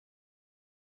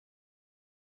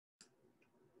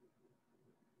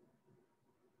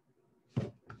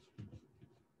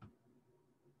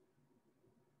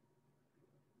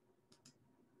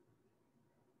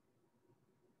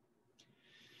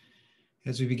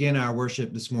As we begin our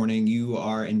worship this morning, you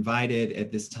are invited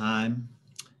at this time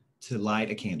to light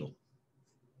a candle.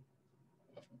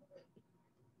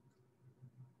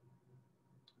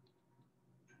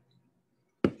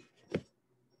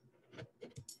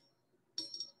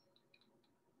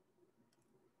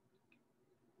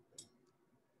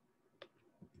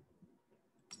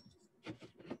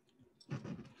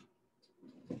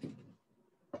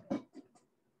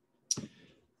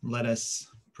 Let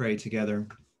us pray together.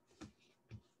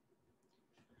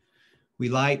 We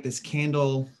light this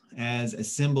candle as a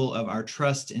symbol of our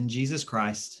trust in Jesus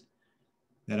Christ,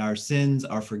 that our sins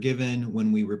are forgiven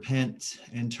when we repent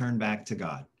and turn back to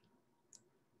God.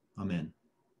 Amen.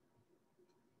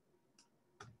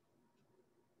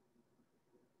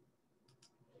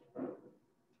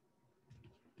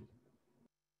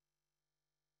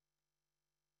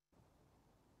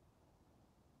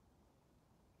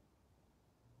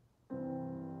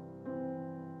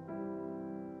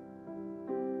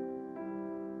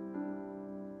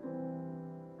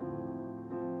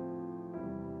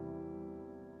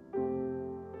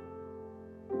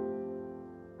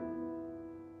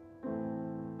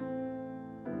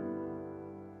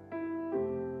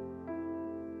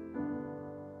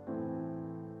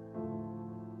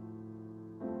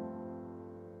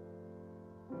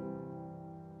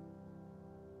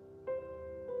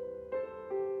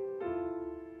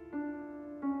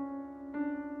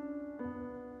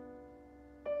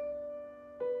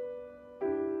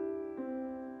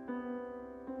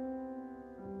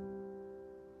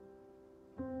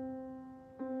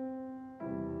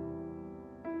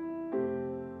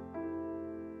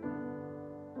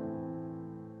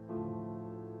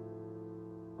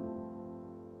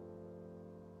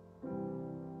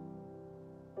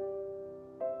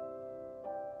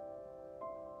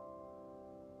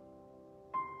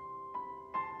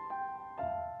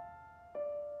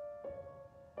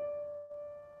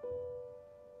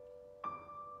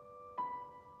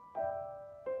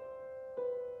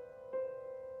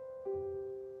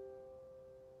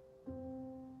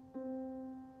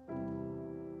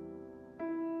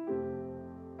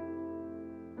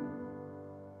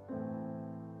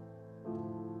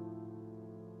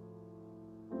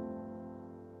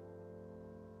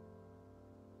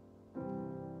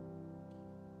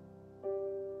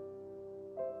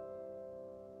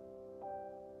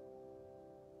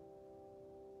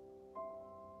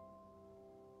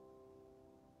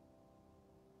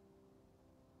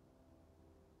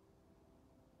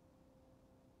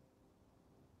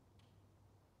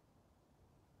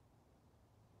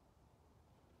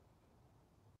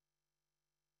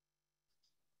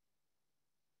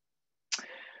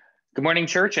 Good morning,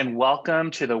 church, and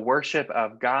welcome to the worship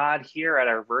of God here at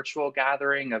our virtual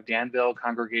gathering of Danville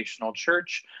Congregational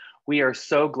Church. We are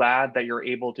so glad that you're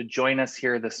able to join us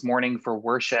here this morning for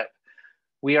worship.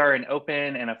 We are an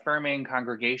open and affirming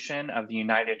congregation of the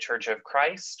United Church of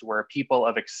Christ. We're a people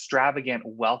of extravagant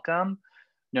welcome.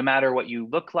 No matter what you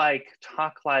look like,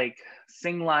 talk like,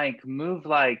 sing like, move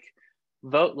like,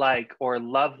 vote like, or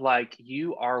love like,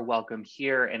 you are welcome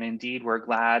here. And indeed, we're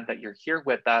glad that you're here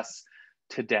with us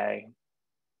today.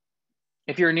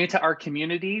 If you're new to our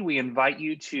community, we invite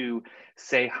you to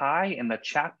say hi in the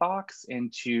chat box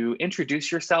and to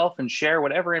introduce yourself and share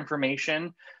whatever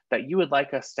information that you would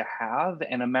like us to have,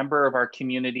 and a member of our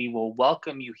community will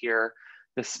welcome you here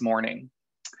this morning.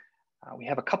 We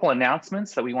have a couple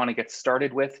announcements that we want to get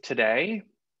started with today.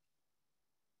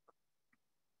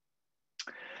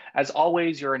 As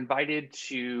always, you're invited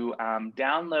to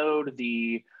download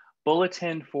the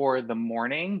bulletin for the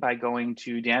morning by going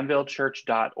to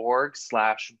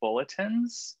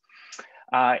danvillechurch.org/bulletins.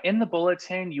 In the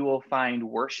bulletin, you will find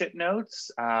worship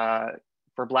notes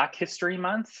for Black History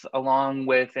Month, along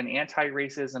with an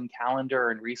anti-racism calendar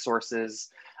and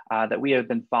resources that we have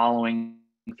been following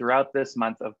throughout this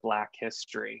month of Black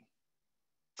history.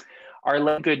 Our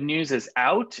Lent Good News is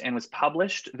out and was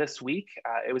published this week.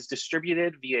 It was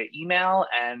distributed via email,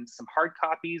 and some hard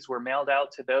copies were mailed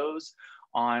out to those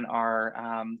on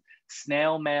our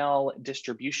snail mail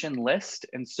distribution list.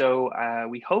 And so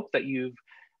we hope that you've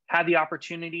had the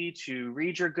opportunity to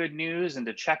read your good news and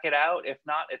to check it out. If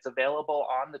not, it's available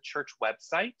on the church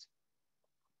website.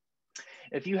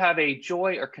 If you have a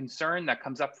joy or concern that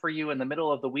comes up for you in the middle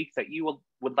of the week that you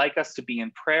would like us to be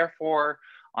in prayer for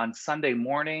on Sunday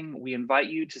morning, we invite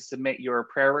you to submit your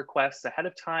prayer requests ahead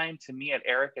of time to me at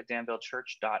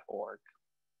eric@danvillechurch.org.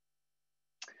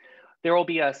 There will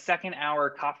be a second hour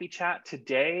coffee chat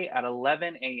today at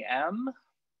 11 a.m.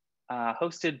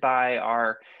 Hosted by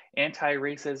our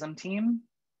anti-racism team.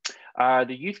 The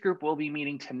youth group will be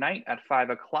meeting tonight at 5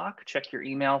 o'clock. Check your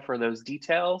email for those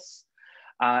details.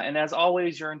 And as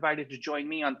always, you're invited to join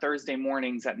me on Thursday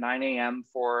mornings at 9 a.m.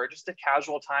 for just a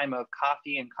casual time of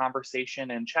coffee and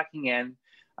conversation and checking in.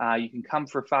 You can come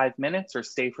for 5 minutes or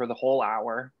stay for the whole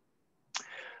hour.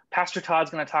 Pastor Todd's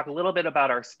going to talk a little bit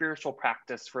about our spiritual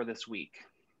practice for this week.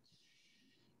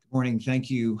 Good morning. Thank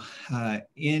you.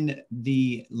 In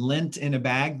the Lent in a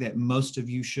bag that most of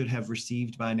you should have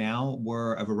received by now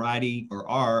are a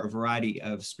variety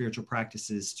of spiritual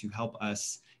practices to help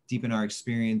us deepen our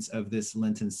experience of this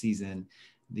Lenten season.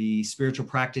 The spiritual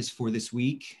practice for this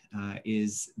week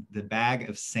is the bag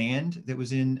of sand that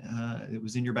was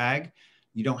in your bag.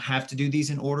 You don't have to do these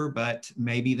in order, but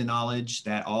maybe the knowledge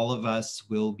that all of us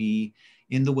will be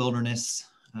in the wilderness,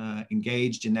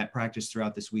 engaged in that practice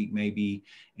throughout this week may be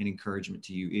an encouragement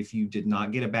to you. If you did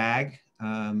not get a bag,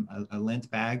 a Lent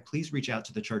bag, please reach out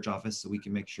to the church office so we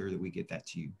can make sure that we get that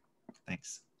to you.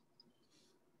 Thanks.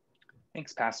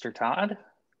 Thanks, Pastor Todd.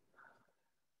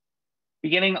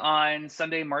 Beginning on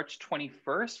Sunday, March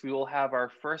 21st, we will have our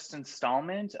first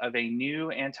installment of a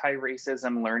new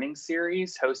anti-racism learning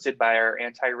series hosted by our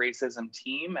anti-racism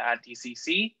team at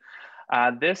DCC.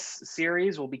 This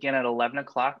series will begin at 11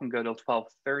 o'clock and go till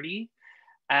 12:30.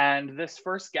 And this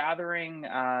first gathering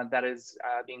that is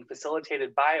being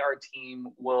facilitated by our team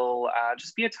will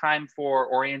just be a time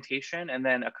for orientation and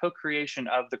then a co-creation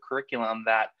of the curriculum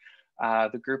that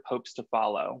the group hopes to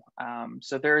follow.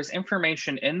 So there is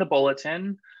information in the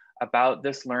bulletin about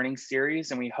this learning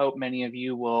series, and we hope many of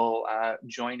you will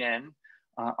join in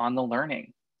on the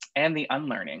learning and the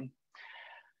unlearning.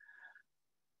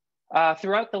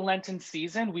 Throughout the Lenten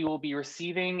season, we will be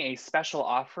receiving a special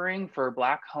offering for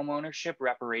Black homeownership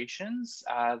reparations.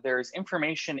 There's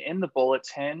information in the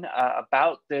bulletin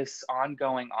about this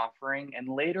ongoing offering, and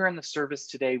later in the service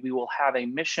today, we will have a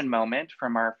mission moment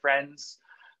from our friends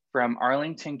from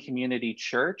Arlington Community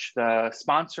Church, the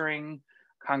sponsoring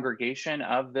congregation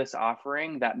of this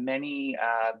offering that many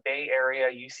Bay Area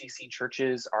UCC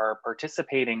churches are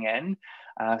participating in.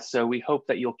 So we hope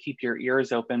that you'll keep your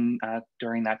ears open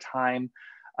during that time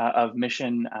of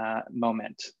mission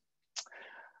moment.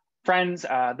 Friends,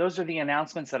 those are the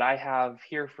announcements that I have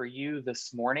here for you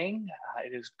this morning.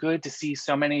 It is good to see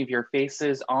so many of your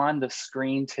faces on the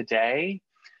screen today.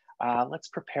 Let's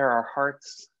prepare our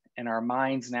hearts and our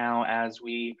minds now as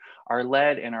we are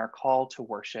led in our call to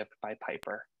worship by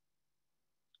Piper.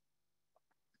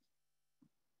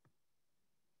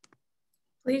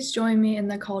 Please join me in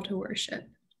the call to worship.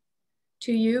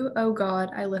 To you, O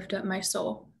God, I lift up my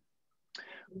soul.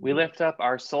 We lift up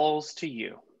our souls to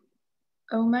you.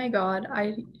 O my God,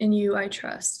 in you I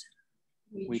trust.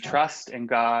 We trust in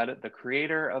God, the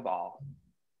creator of all.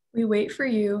 We wait for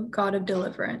you, God of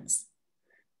deliverance.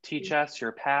 Teach us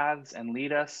your paths and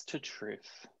lead us to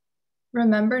truth.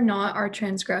 Remember not our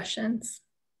transgressions.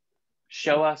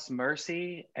 Show us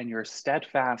mercy and your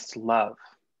steadfast love.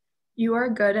 You are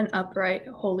good and upright,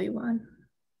 Holy One.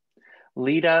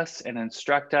 Lead us and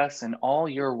instruct us in all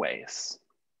your ways.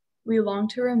 We long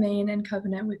to remain in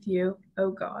covenant with you, O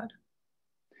God.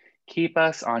 Keep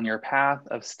us on your path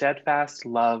of steadfast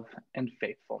love and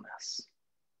faithfulness.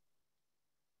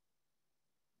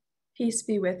 Peace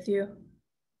be with you.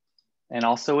 And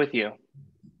also with you.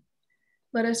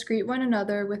 Let us greet one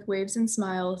another with waves and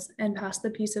smiles and pass the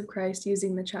peace of Christ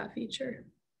using the chat feature.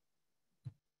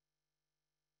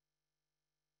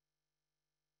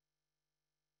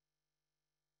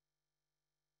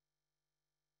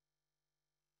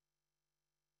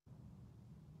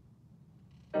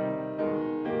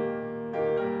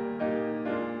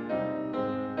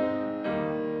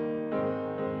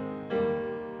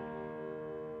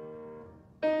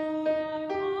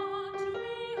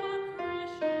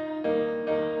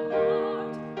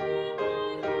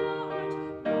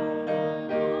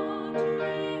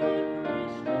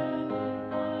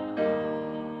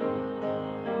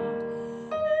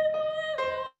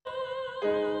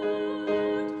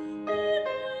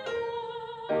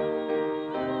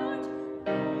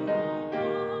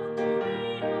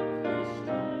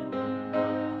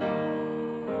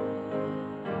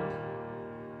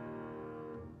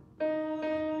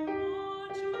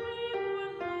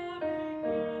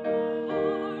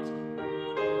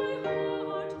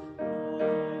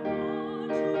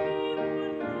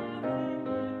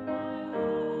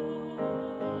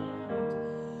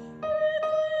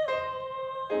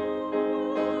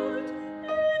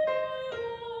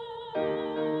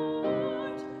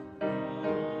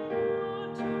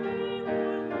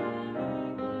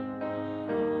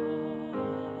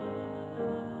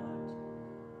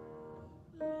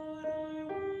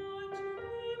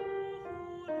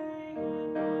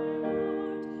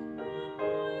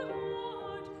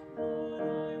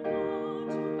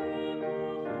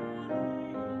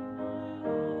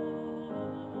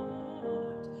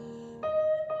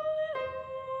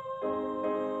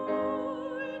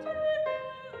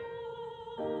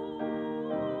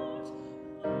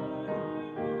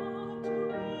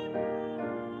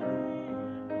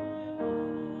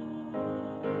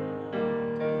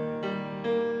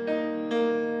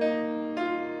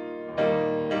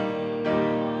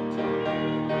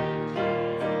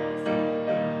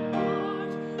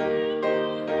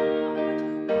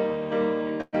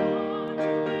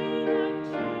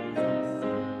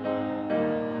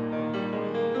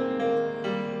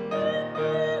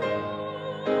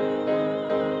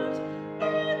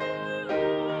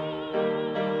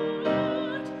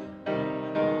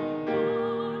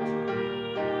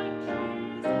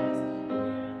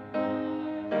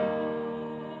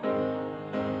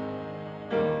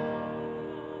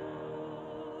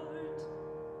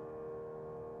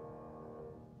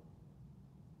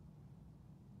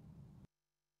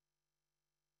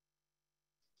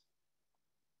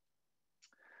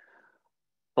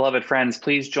 Beloved friends,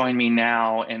 please join me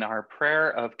now in our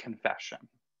prayer of confession.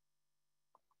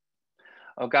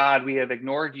 Oh God, we have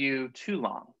ignored you too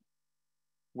long.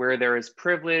 Where there is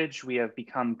privilege, we have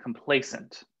become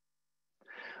complacent.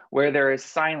 Where there is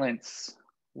silence,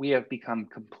 we have become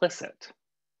complicit.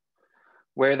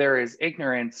 Where there is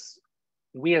ignorance,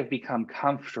 we have become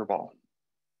comfortable.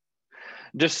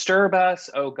 Disturb us,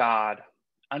 O God,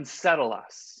 unsettle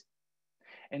us.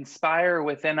 Inspire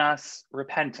within us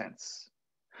repentance,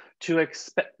 to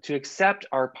accept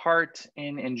our part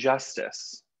in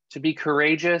injustice, to be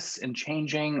courageous in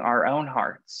changing our own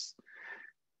hearts,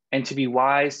 and to be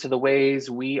wise to the ways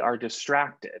we are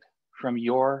distracted from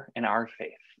your and our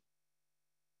faith.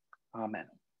 Amen.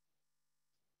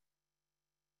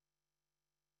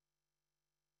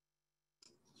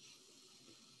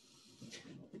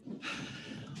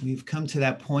 We've come to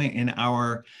that point in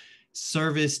our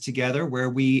service together where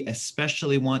we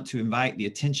especially want to invite the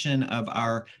attention of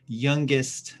our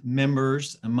youngest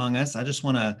members among us. I just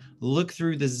want to look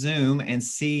through the Zoom and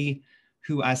see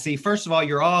who I see. First of all,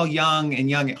 you're all young and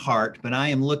young at heart, but I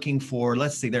am looking for,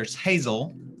 let's see, there's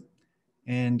Hazel.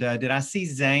 And did I see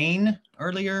Zane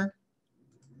earlier?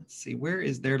 Let's see, where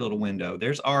is their little window?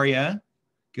 There's Aria.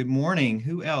 Good morning.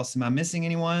 Who else? Am I missing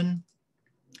anyone?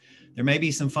 There may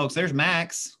be some folks. There's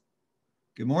Max.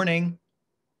 Good morning.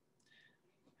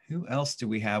 Who else do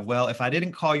we have? Well, if I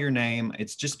didn't call your name,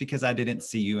 it's just because I didn't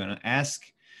see you, and I ask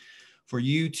for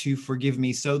you to forgive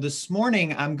me. So this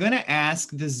morning, I'm going to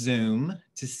ask the Zoom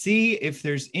to see if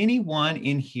there's anyone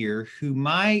in here who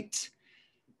might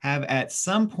have at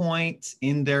some point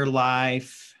in their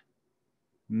life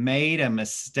made a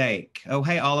mistake. Oh,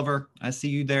 hey, Oliver, I see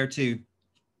you there too.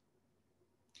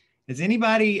 Has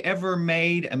anybody ever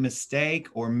made a mistake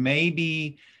or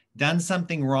maybe done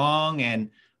something wrong and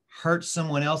hurt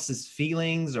someone else's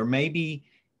feelings, or maybe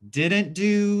didn't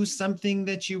do something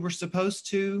that you were supposed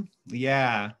to?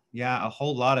 Yeah, a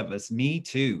whole lot of us, me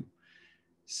too.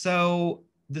 So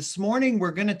this morning,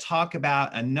 we're going to talk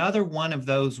about another one of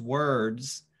those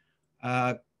words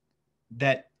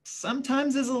that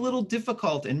sometimes is a little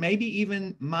difficult and maybe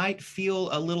even might feel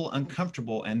a little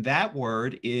uncomfortable. And that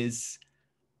word is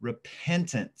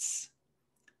repentance.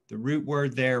 The root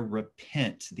word there,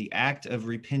 repent, the act of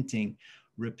repenting,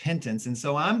 repentance. And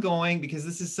so I'm going, because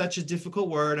this is such a difficult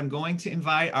word, I'm going to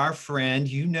invite our friend.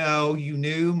 You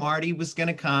knew Marty was going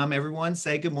to come. Everyone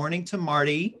say good morning to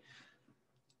Marty.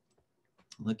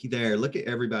 Looky there. Look at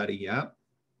everybody. Yep.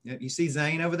 You see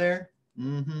Zane over there?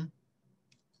 Mm-hmm.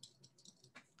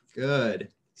 Good.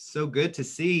 So good to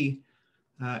see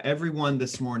everyone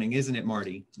this morning, isn't it,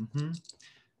 Marty? Mm-hmm.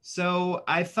 So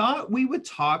I thought we would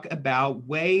talk about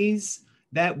ways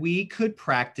that we could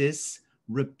practice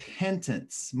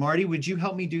repentance. Marty, would you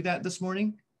help me do that this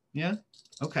morning? Yeah?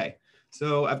 Okay.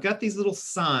 So I've got these little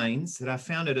signs that I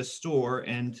found at a store,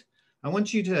 and I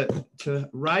want you to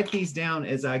write these down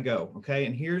as I go, okay?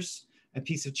 And here's a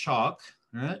piece of chalk.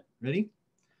 All right, ready?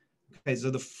 Okay, so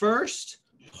the first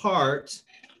part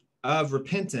of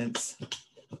repentance,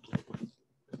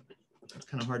 it's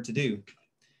kind of hard to do,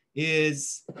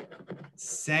 is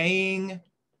saying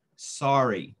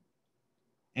sorry.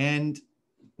 And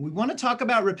we want to talk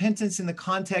about repentance in the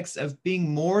context of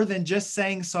being more than just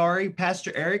saying sorry.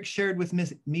 Pastor Eric shared with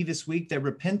me this week that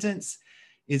repentance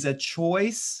is a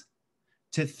choice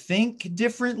to think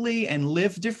differently and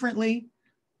live differently.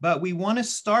 But we want to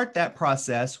start that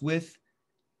process with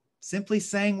simply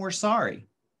saying we're sorry.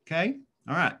 Okay?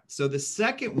 All right. So the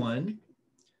second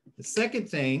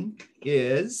thing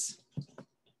is,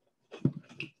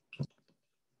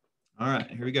 all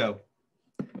right, here we go,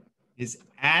 is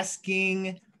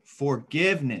asking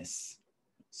forgiveness.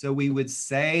 So we would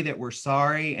say that we're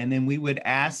sorry, and then we would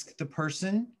ask the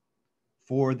person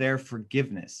for their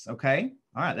forgiveness. Okay.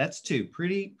 All right. That's two.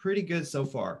 Pretty good so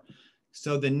far.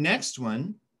 So the next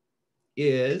one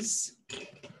is,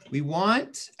 we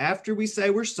want, after we say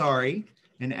we're sorry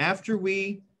and after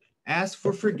we ask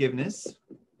for forgiveness,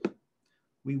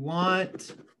 we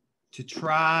want to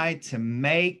try to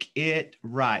make it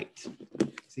right.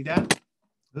 See that?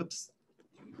 Oops,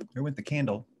 there went the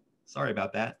candle. Sorry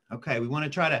about that. Okay, we want to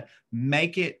try to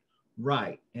make it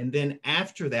right. And then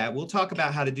after that, we'll talk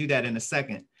about how to do that in a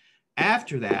second.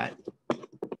 After that,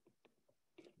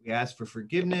 we ask for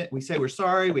forgiveness. We say we're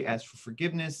sorry. We ask for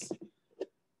forgiveness.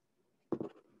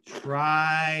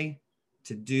 Try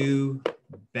to do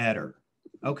better.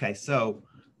 Okay, so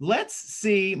let's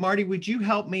see. Marty, would you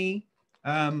help me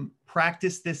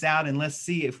practice this out, and let's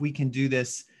see if we can do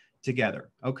this together.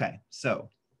 Okay, so.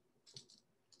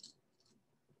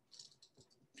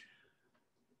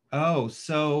 Oh,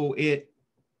 so it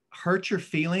hurt your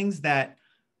feelings that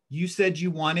you said you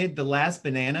wanted the last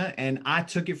banana and I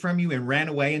took it from you and ran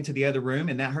away into the other room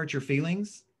and that hurt your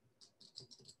feelings?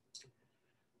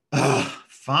 Ugh,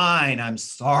 fine, I'm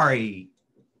sorry.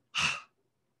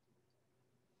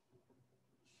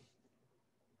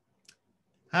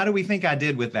 How do we think I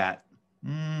did with that?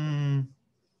 Not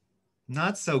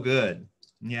so good.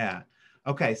 Yeah.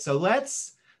 Okay, so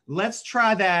let's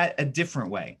try that a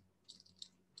different way.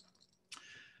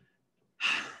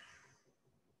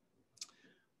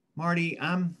 Marty,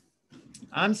 I'm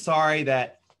sorry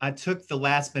that I took the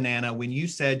last banana when you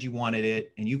said you wanted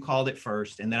it and you called it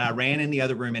first, and then I ran in the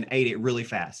other room and ate it really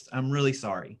fast. I'm really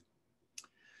sorry.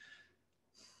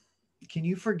 Can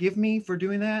you forgive me for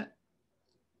doing that?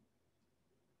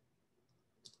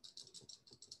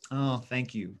 Oh,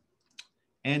 thank you.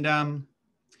 And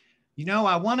you know,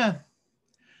 I want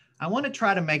to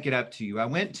try to make it up to you. I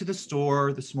went to the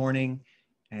store this morning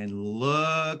and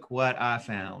look what I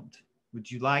found. Would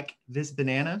you like this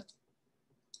banana?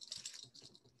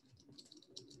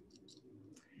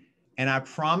 And I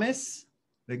promise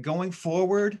that going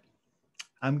forward,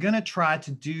 I'm going to try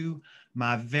to do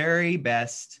my very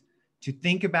best to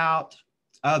think about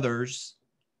others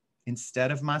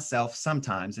instead of myself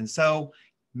sometimes. And so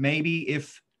maybe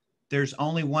if there's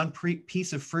only one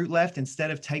piece of fruit left,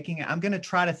 instead of taking it, I'm going to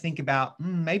try to think about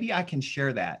maybe I can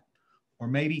share that or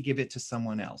maybe give it to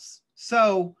someone else.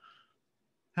 So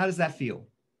how does that feel?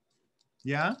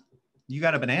 Yeah, you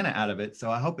got a banana out of it. So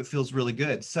I hope it feels really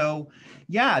good. So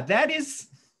yeah, that is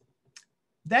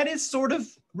sort of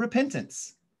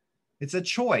repentance. It's a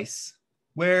choice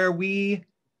where we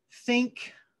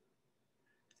think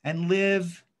and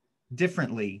live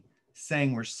differently,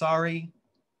 saying we're sorry,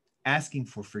 asking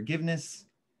for forgiveness,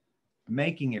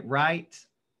 making it right,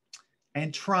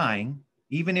 and trying,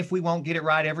 even if we won't get it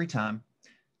right every time,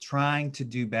 trying to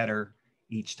do better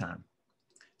each time.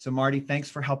 So Marty,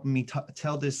 thanks for helping me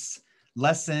tell this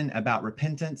lesson about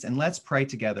repentance, and let's pray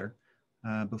together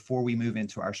before we move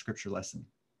into our scripture lesson.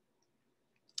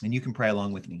 And you can pray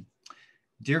along with me.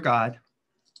 Dear God,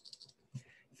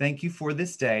 thank you for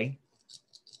this day,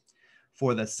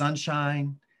 for the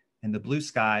sunshine and the blue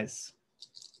skies.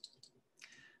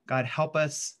 God, help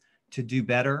us to do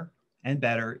better and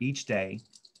better each day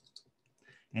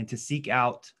and to seek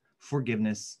out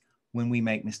forgiveness when we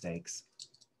make mistakes.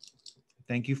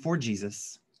 Thank you for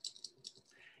Jesus.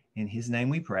 In his name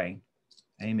we pray.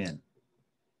 Amen.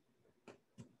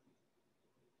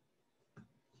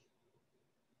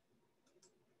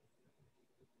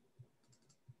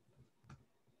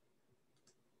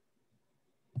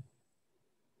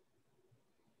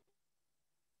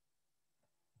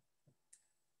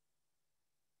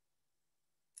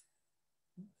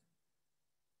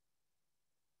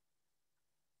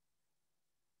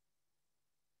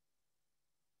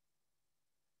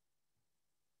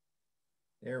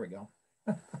 There we go.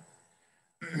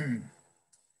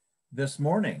 This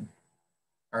morning,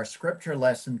 our scripture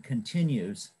lesson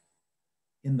continues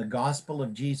in the Gospel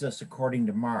of Jesus according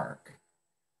to Mark,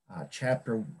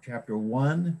 chapter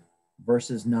 1,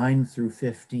 verses 9 through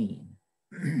 15.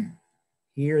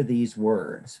 Hear these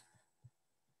words.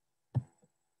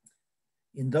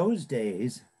 In those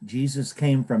days, Jesus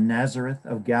came from Nazareth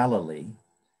of Galilee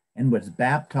and was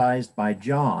baptized by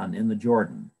John in the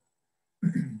Jordan.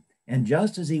 And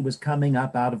just as he was coming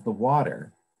up out of the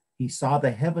water, he saw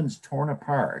the heavens torn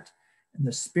apart and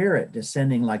the Spirit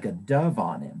descending like a dove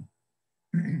on him.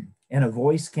 And a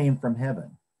voice came from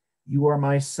heaven, "You are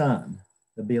my Son,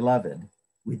 the beloved.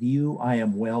 With you I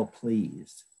am well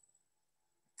pleased."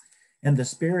 And the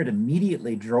Spirit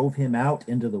immediately drove him out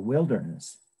into the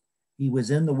wilderness. He was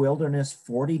in the wilderness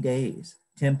 40 days,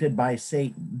 tempted by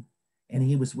Satan, and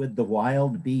he was with the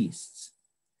wild beasts,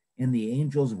 and the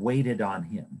angels waited on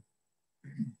him.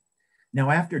 Now,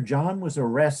 after John was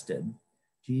arrested,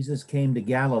 Jesus came to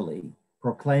Galilee,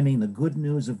 proclaiming the good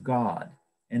news of God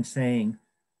and saying,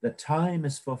 "The time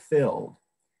is fulfilled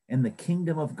and the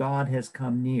kingdom of God has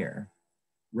come near.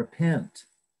 Repent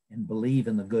and believe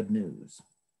in the good news."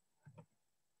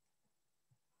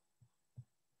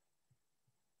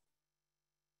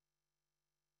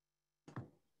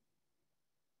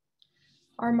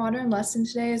 Our modern lesson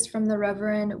today is from the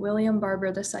Reverend William Barber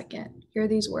II. Hear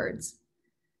these words.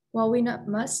 While we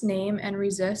must name and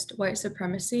resist white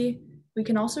supremacy, we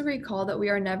can also recall that we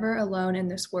are never alone in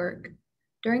this work.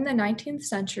 During the 19th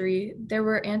century, there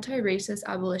were anti-racist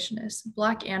abolitionists,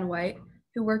 Black and white,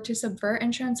 who worked to subvert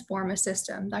and transform a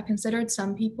system that considered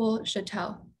some people should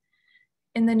tell.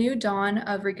 In the new dawn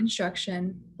of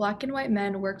Reconstruction, Black and white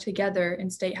men worked together in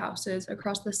state houses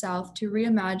across the South to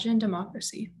reimagine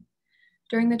democracy.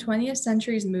 During the 20th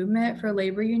century's movement for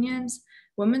labor unions,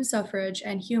 women's suffrage,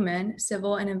 and human,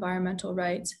 civil, and environmental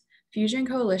rights, fusion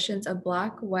coalitions of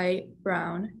Black, white,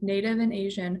 brown, Native, and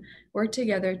Asian worked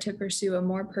together to pursue a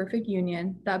more perfect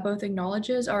union that both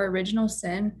acknowledges our original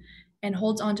sin and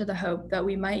holds on to the hope that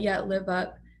we might yet live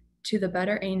up to the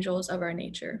better angels of our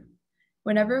nature.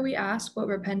 Whenever we ask what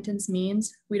repentance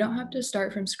means, we don't have to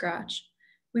start from scratch.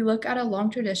 We look at a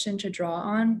long tradition to draw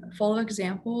on, full of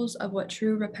examples of what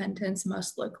true repentance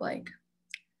must look like.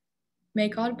 May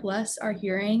God bless our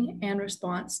hearing and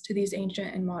response to these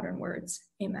ancient and modern words.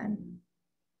 Amen.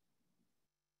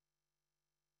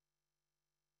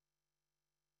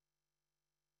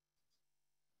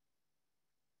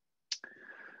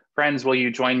 Friends, will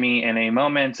you join me in a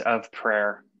moment of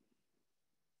prayer?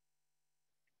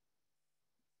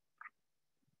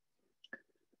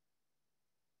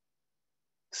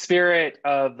 Spirit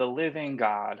of the living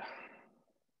God,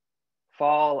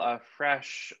 fall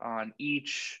afresh on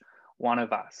each one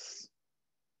of us.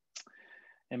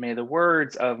 And may the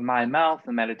words of my mouth,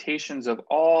 the meditations of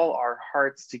all our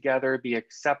hearts together be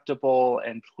acceptable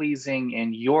and pleasing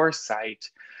in your sight,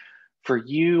 for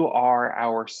you are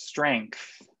our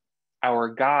strength, our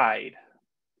guide,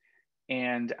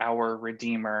 and our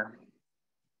Redeemer.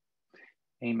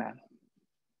 Amen.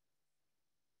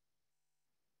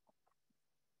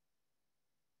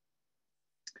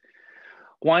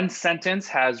 One sentence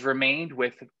has remained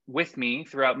with me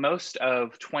throughout most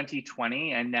of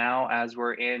 2020, and now as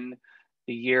we're in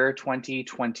the year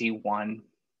 2021.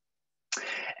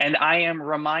 And I am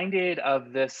reminded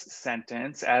of this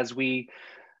sentence as we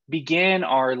begin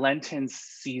our Lenten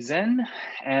season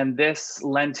and this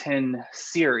Lenten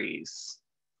series.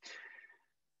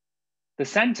 The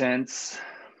sentence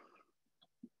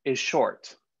is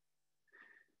short.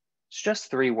 It's just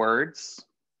 3 words.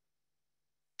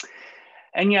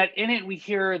 And yet in it, we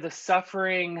hear the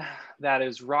suffering that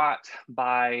is wrought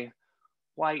by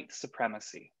white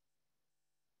supremacy.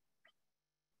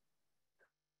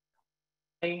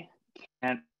 I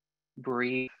can't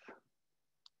breathe.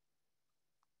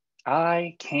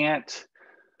 I can't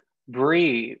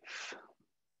breathe.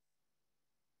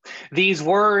 These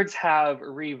words have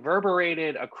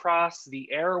reverberated across the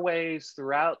airways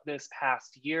throughout this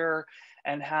past year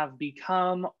and have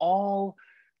become all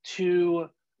too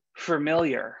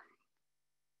familiar.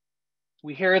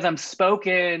 We hear them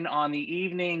spoken on the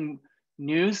evening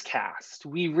newscast.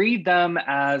 We read them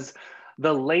as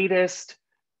the latest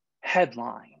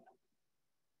headline.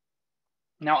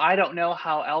 Now, I don't know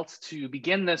how else to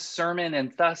begin this sermon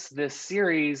and thus this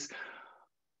series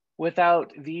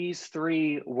without these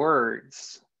 3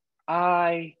 words.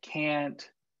 I can't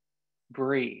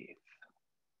breathe.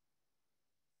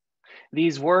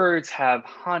 These words have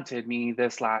haunted me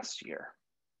this last year.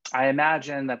 I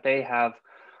imagine that they have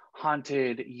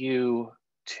haunted you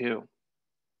too.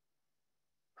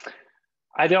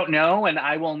 I don't know, and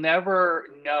I will never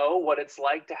know what it's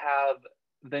like to have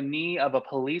the knee of a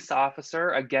police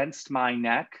officer against my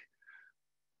neck,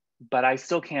 but I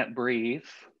still can't breathe.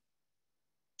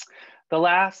 The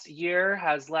last year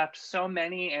has left so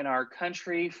many in our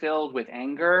country filled with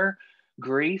anger,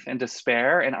 grief, and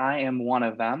despair, and I am one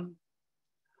of them.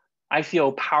 I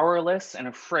feel powerless and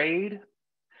afraid.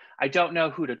 I don't know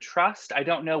who to trust. I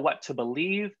don't know what to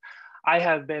believe. I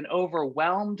have been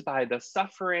overwhelmed by the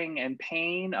suffering and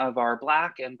pain of our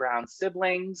Black and brown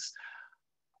siblings.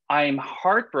 I'm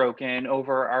heartbroken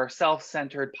over our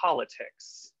self-centered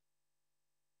politics.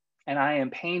 And I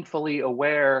am painfully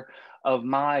aware of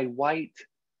my white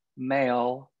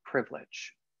male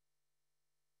privilege.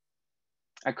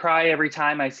 I cry every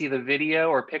time I see the video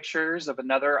or pictures of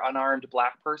another unarmed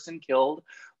Black person killed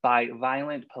by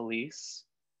violent police.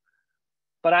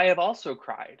 But I have also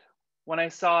cried when I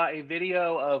saw a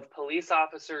video of police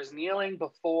officers kneeling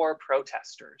before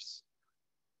protesters.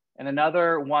 And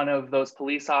another one of those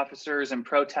police officers and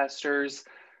protesters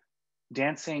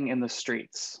dancing in the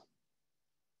streets.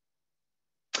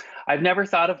 I've never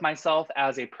thought of myself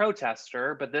as a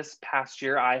protester, but this past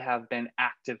year I have been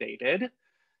activated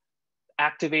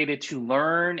to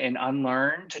learn and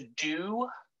unlearn, to do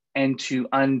and to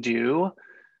undo.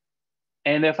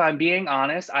 And if I'm being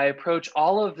honest, I approach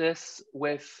all of this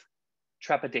with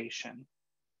trepidation.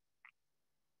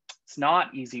 It's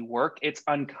not easy work, it's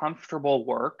uncomfortable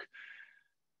work,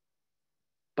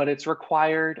 but it's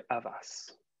required of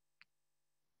us.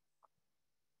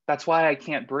 That's why I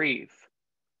can't breathe.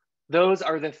 Those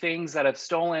are the things that have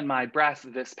stolen my breath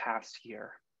this past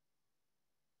year.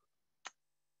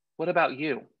 What about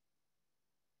you?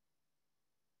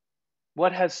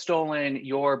 What has stolen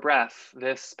your breath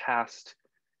this past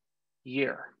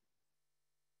year?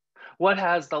 What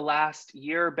has the last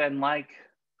year been like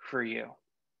for you?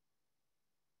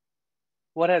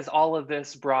 What has all of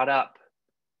this brought up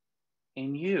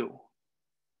in you?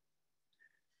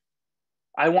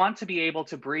 I want to be able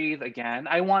to breathe again.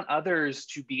 I want others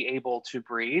to be able to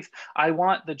breathe. I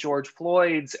want the George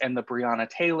Floyds and the Breonna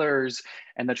Taylors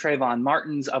and the Trayvon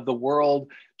Martins of the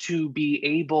world to be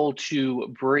able to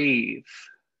breathe.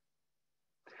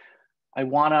 I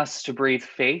want us to breathe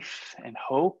faith and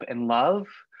hope and love.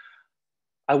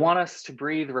 I want us to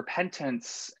breathe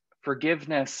repentance,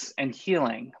 forgiveness, and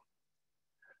healing.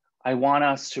 I want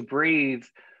us to breathe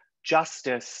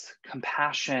justice,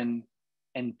 compassion,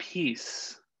 and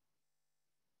peace.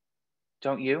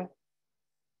 Don't you?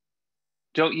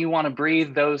 Don't you want to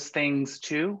breathe those things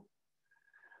too?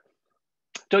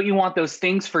 Don't you want those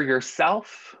things for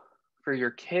yourself, for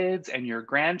your kids and your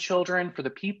grandchildren, for the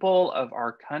people of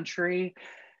our country,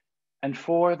 and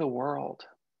for the world?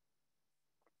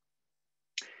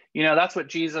 You know, that's what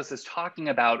Jesus is talking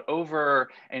about over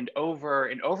and over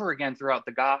and over again throughout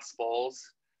the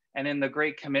Gospels and in the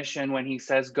Great Commission when he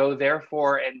says, "Go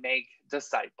therefore and make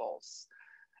disciples."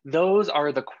 Those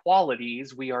are the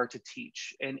qualities we are to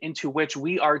teach and into which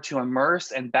we are to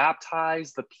immerse and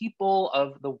baptize the people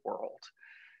of the world.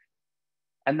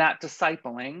 And that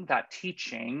discipling, that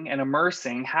teaching and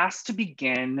immersing has to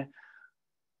begin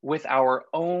with our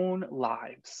own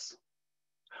lives,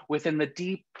 within the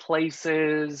deep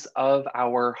places of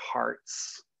our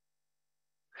hearts.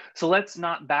 So let's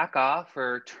not back off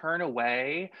or turn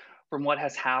away from what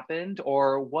has happened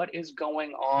or what is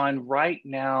going on right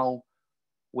now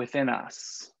within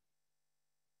us.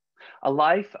 A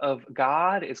life of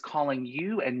God is calling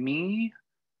you and me,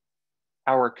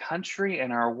 our country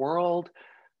and our world,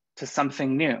 to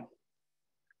something new,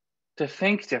 to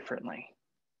think differently,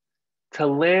 to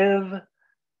live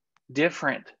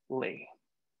differently.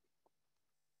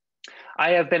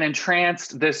 I have been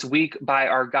entranced this week by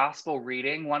our gospel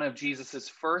reading. One of Jesus's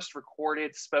first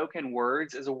recorded spoken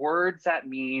words is a word that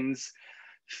means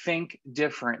think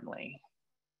differently.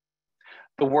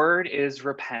 The word is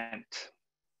repent.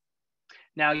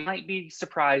 Now, you might be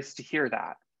surprised to hear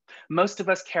that. Most of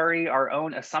us carry our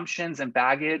own assumptions and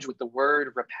baggage with the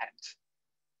word repent.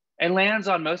 It lands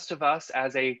on most of us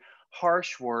as a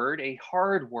harsh word, a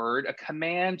hard word, a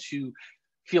command to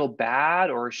feel bad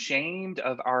or ashamed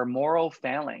of our moral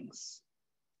failings.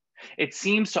 It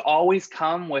seems to always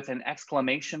come with an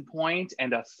exclamation point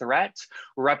and a threat: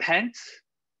 repent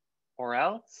or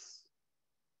else.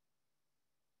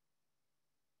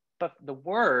 But the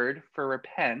word for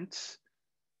repent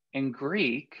in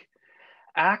Greek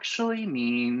actually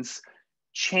means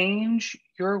change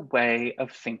your way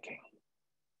of thinking.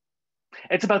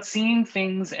 It's about seeing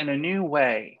things in a new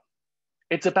way.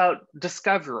 It's about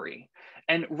discovery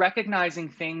and recognizing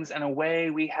things in a way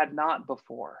we had not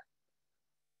before.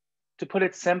 To put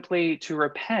it simply, to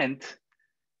repent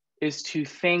is to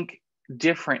think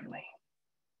differently.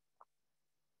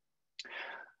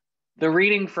 The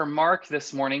reading from Mark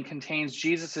this morning contains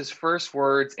Jesus's first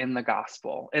words in the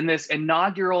gospel. In this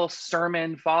inaugural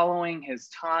sermon following his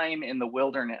time in the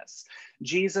wilderness,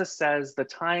 Jesus says, "The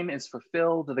time is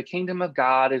fulfilled, the kingdom of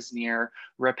God is near.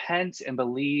 Repent and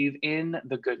believe in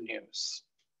the good news."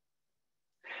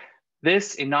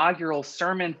 This inaugural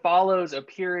sermon follows a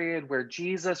period where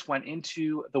Jesus went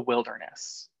into the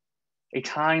wilderness, a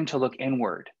time to look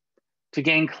inward, to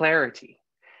gain clarity,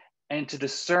 and to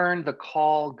discern the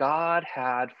call God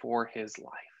had for his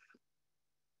life.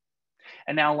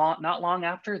 And now, not long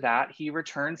after that, he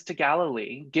returns to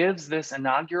Galilee, gives this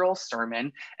inaugural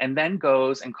sermon, and then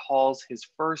goes and calls his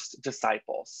first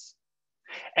disciples.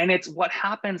 And it's what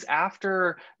happens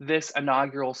after this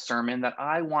inaugural sermon that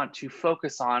I want to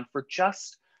focus on for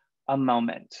just a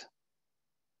moment.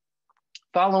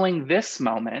 Following this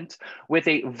moment, with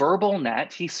a verbal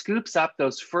net, he scoops up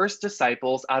those first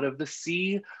disciples out of the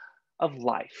sea of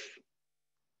life,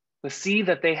 the sea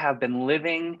that they have been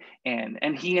living in,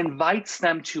 and he invites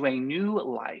them to a new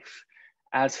life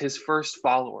as his first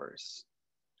followers.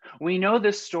 We know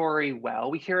this story well.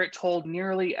 We hear it told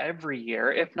nearly every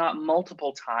year, if not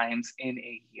multiple times in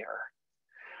a year.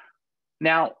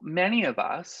 Now, many of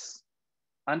us,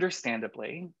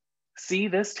 understandably, see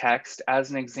this text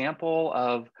as an example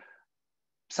of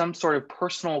some sort of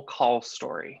personal call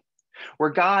story, where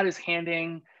God is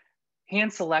hand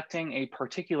selecting a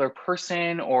particular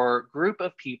person or group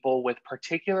of people with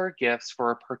particular gifts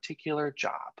for a particular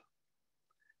job.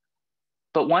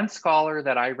 But one scholar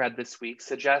that I read this week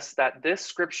suggests that this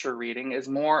scripture reading is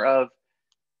more of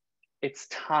its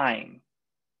time.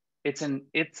 It's an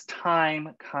its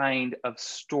time kind of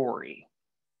story.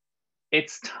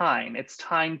 It's time. It's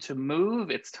time to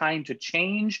move. It's time to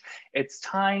change. It's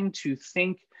time to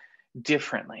think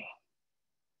differently.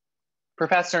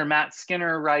 Professor Matt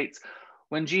Skinner writes,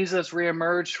 when Jesus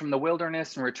reemerged from the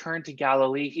wilderness and returned to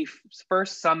Galilee, he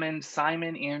first summoned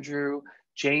Simon, Andrew,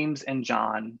 James, and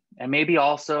John, and maybe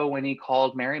also when he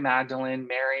called Mary Magdalene,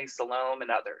 Mary, Salome,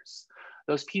 and others.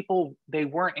 Those people, they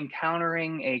weren't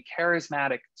encountering a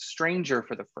charismatic stranger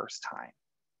for the first time.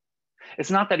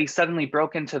 It's not that he suddenly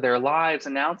broke into their lives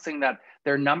announcing that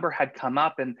their number had come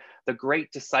up in the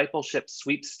great discipleship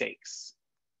sweepstakes.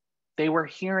 They were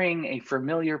hearing a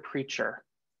familiar preacher,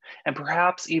 and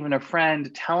perhaps even a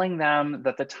friend telling them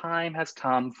that the time has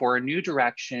come for a new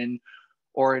direction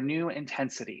or a new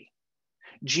intensity.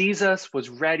 Jesus was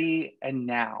ready, and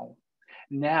now,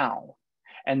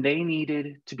 and they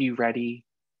needed to be ready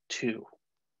too.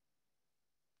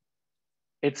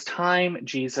 It's time,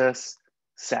 Jesus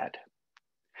said.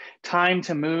 Time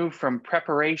to move from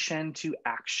preparation to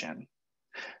action.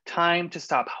 Time to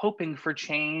stop hoping for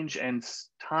change and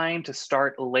time to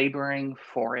start laboring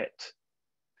for it.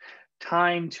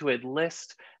 Time to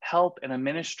enlist help in a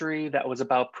ministry that was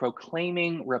about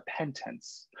proclaiming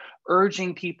repentance,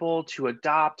 urging people to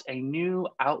adopt a new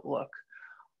outlook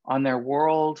on their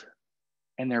world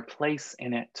and their place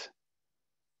in it.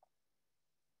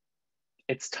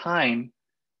 It's time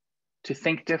to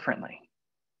think differently.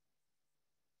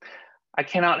 I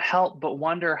cannot help but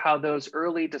wonder how those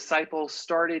early disciples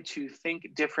started to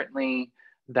think differently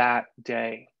that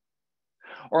day.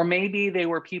 Or maybe they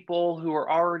were people who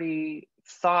were already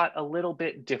thought a little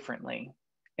bit differently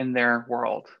in their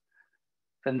world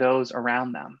than those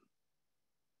around them.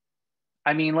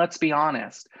 I mean, let's be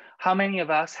honest. How many of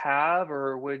us have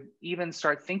or would even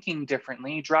start thinking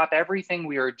differently, drop everything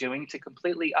we are doing to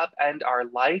completely upend our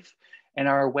life and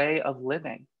our way of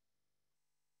living?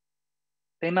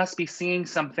 They must be seeing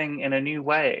something in a new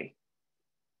way,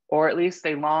 or at least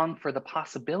they long for the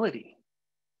possibility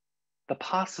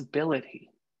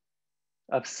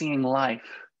of seeing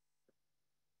life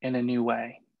in a new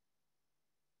way.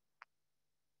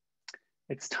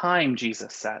 It's time,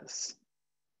 Jesus says.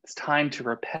 It's time to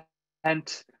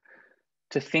repent,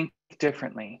 to think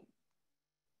differently.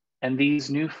 And these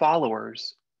new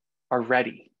followers are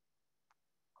ready.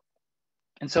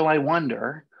 And so I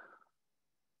wonder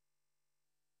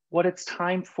what it's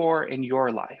time for in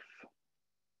your life.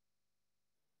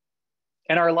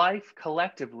 In our life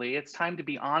collectively, it's time to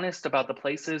be honest about the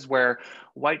places where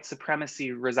white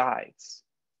supremacy resides,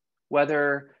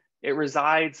 whether it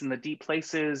resides in the deep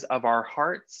places of our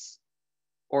hearts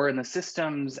or in the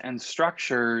systems and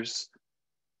structures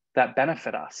that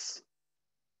benefit us.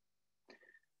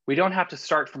 We don't have to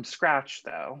start from scratch,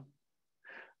 though.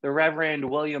 The Reverend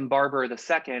William Barber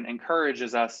II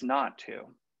encourages us not to.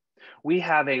 We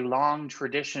have a long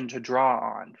tradition to draw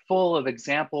on, full of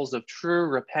examples of true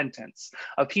repentance,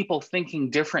 of people thinking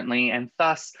differently and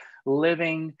thus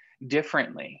living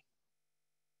differently.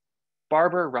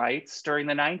 Barber writes, during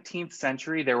the 19th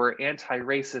century, there were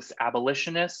anti-racist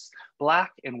abolitionists,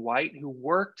 Black and white, who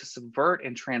worked to subvert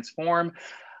and transform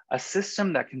a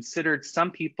system that considered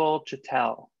some people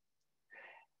chattel.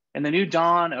 In the new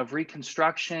dawn of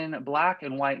Reconstruction, Black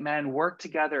and white men worked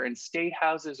together in state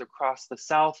houses across the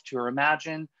South to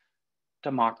imagine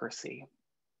democracy.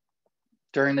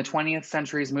 During the 20th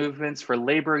century's movements for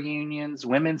labor unions,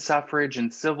 women's suffrage,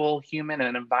 and civil, human,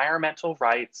 and environmental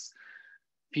rights,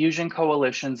 fusion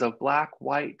coalitions of Black,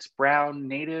 white, brown,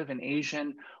 Native, and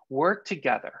Asian worked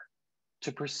together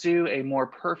to pursue a more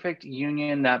perfect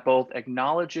union that both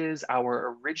acknowledges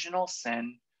our original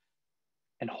sin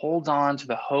and holds on to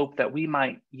the hope that we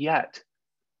might yet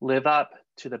live up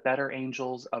to the better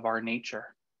angels of our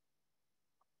nature.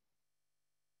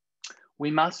 We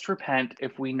must repent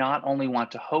if we not only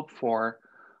want to hope for,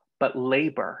 but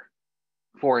labor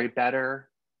for a better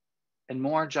and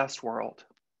more just world.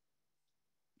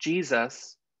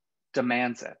 Jesus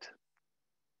demands it.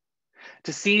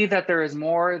 To see that there is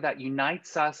more that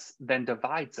unites us than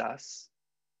divides us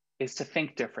is to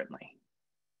think differently.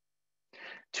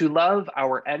 To love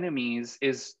our enemies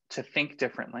is to think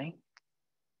differently.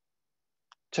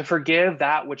 To forgive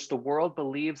that which the world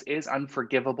believes is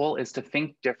unforgivable is to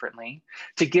think differently.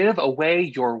 To give away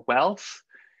your wealth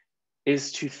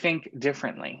is to think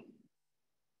differently.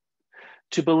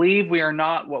 To believe we are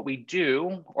not what we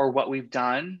do or what we've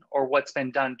done or what's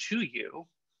been done to you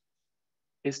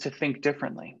is to think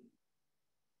differently.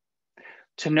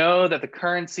 To know that the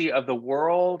currency of the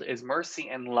world is mercy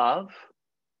and love,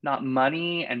 not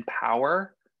money and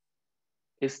power,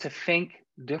 is to think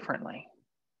differently.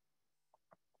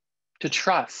 To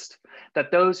trust that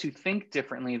those who think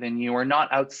differently than you are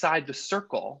not outside the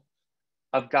circle,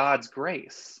 of God's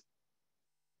grace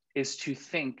is to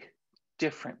think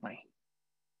differently,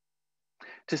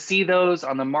 to see those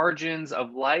on the margins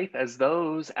of life as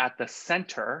those at the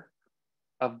center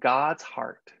of God's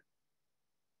heart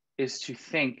is to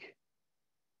think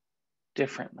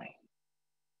differently.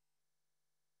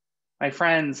 My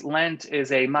friends, Lent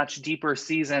is a much deeper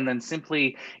season than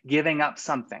simply giving up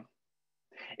something.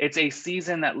 It's a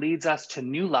season that leads us to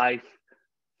new life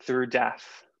through death.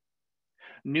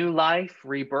 New life,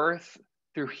 rebirth,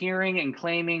 through hearing and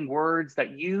claiming words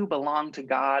that you belong to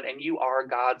God and you are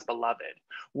God's beloved.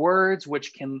 Words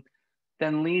which can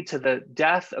then lead to the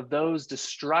death of those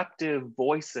destructive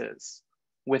voices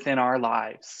within our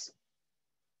lives.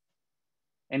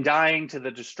 And dying to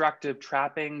the destructive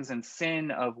trappings and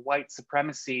sin of white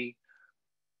supremacy,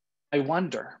 I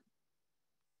wonder,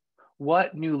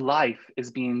 what new life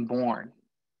is being born?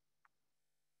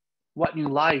 What new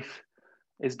life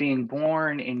is being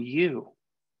born in you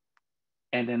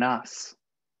and in us?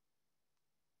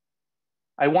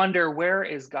 I wonder, where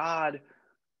is God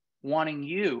wanting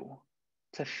you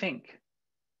to think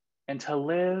and to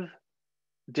live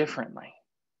differently?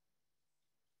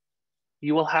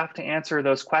 You will have to answer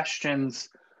those questions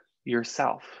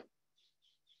yourself.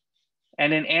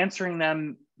 And in answering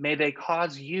them, may they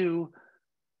cause you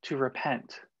to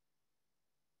repent.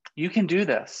 You can do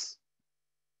this.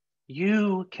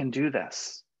 You can do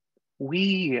this.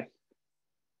 We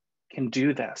can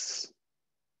do this.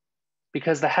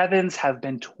 Because the heavens have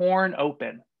been torn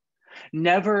open,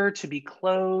 never to be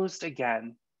closed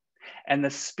again. And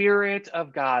the Spirit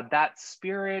of God, that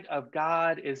Spirit of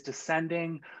God is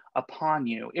descending upon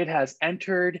you. It has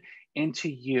entered into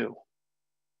you.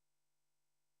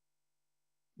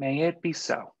 May it be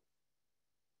so.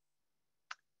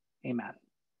 Amen.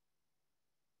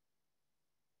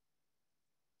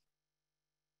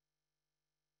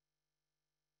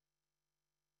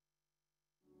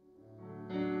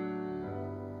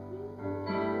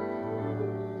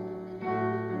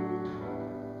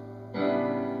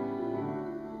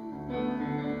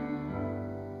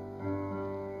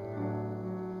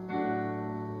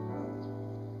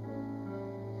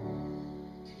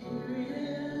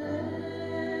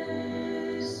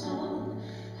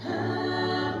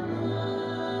 Have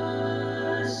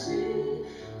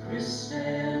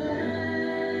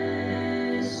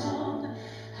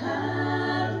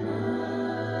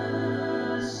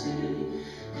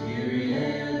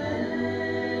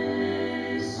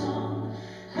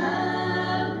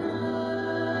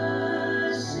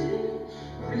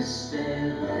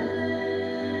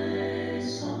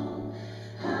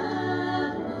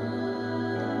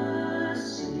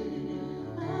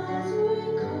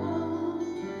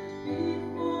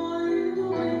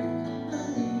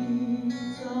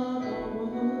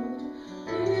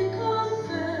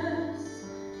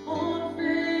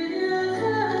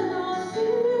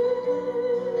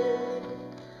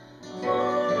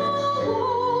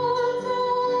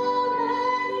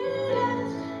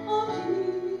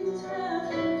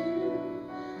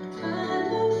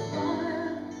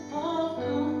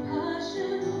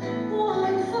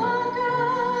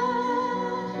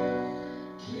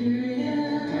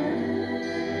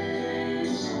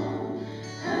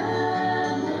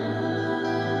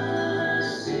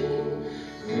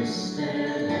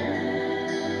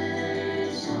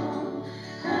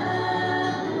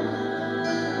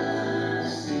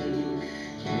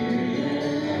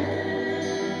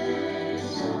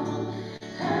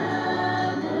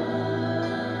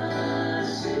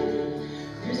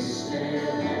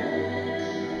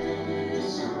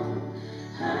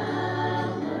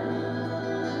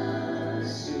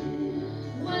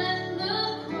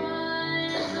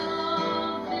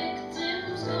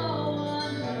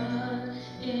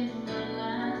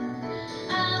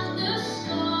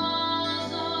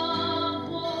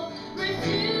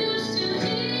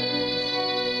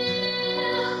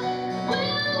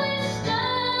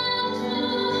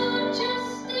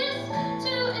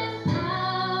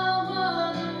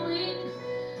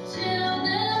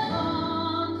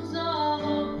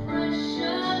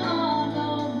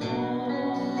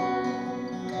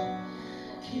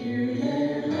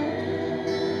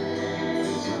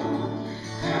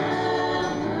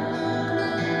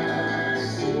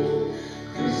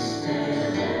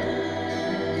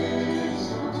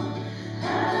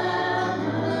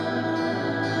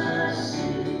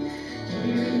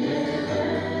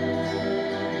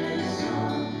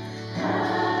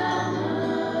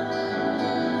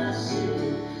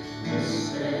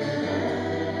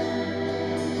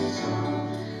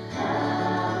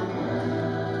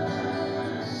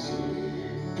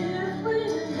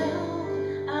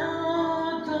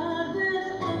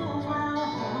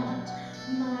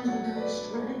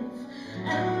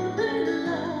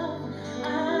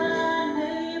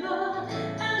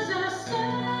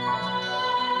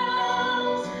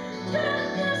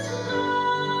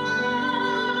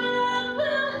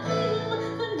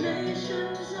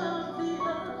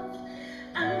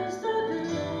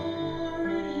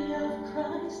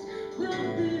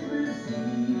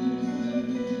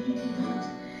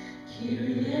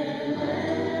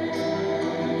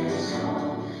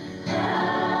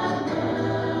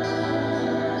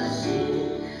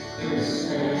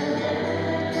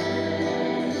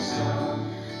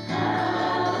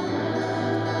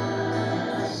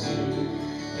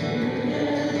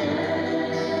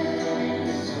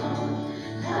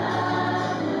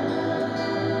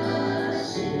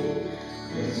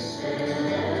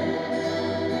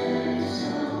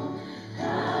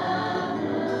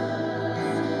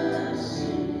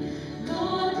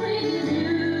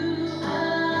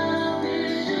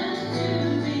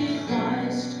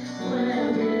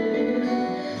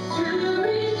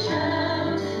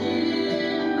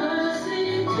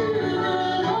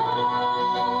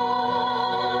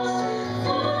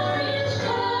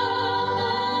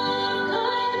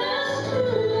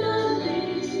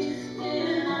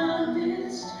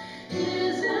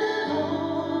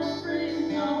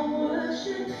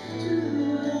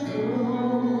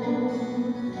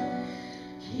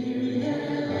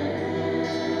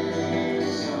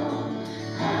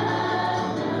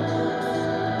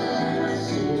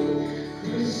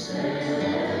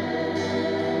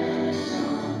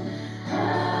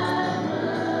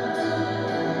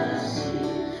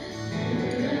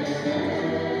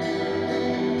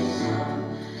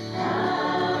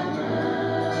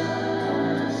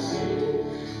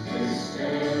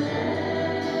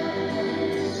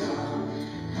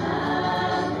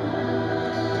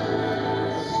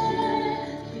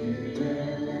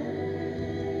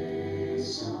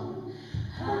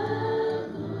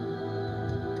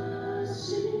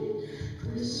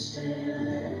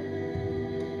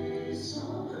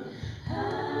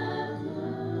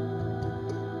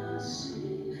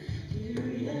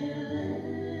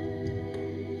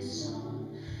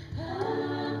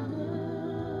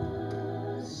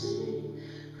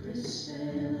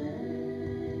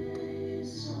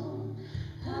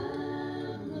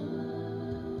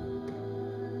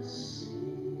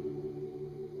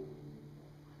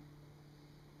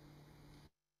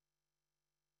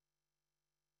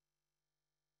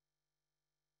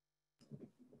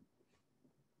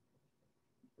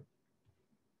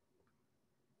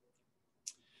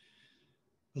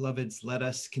Beloveds, let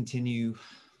us continue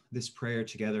this prayer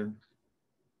together.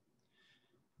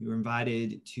 You are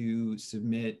invited to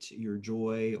submit your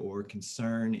joy or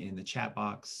concern in the chat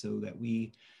box so that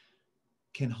we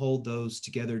can hold those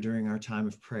together during our time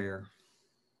of prayer.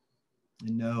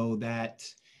 And know that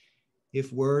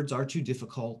if words are too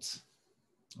difficult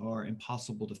or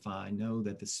impossible to find, know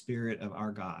that the Spirit of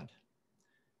our God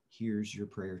hears your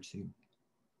prayer too.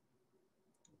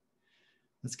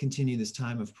 Let's continue this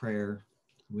time of prayer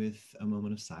with a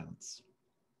moment of silence.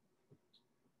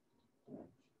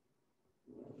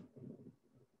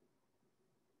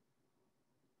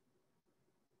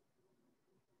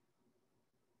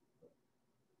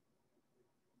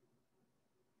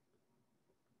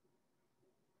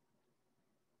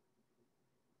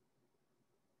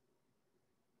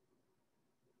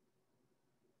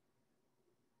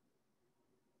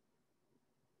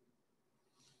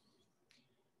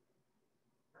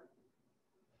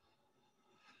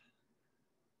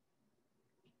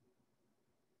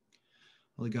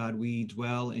 Holy God, we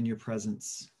dwell in your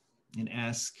presence and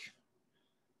ask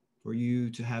for you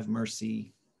to have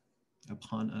mercy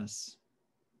upon us.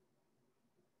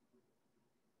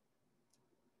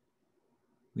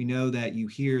 We know that you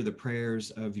hear the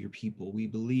prayers of your people. We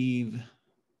believe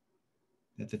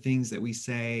that the things that we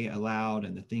say aloud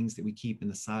and the things that we keep in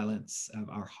the silence of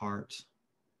our heart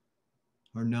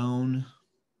are known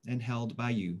and held by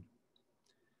you.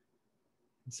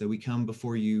 And so we come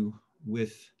before you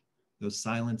with those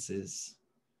silences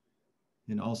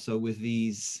and also with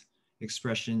these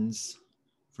expressions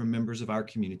from members of our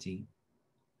community.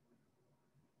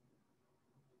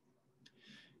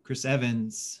 Chris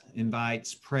Evans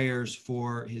invites prayers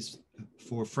for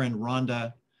friend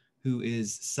Rhonda, who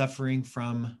is suffering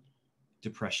from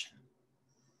depression.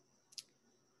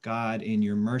 God, in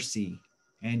your mercy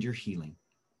and your healing,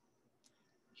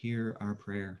 hear our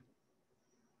prayer.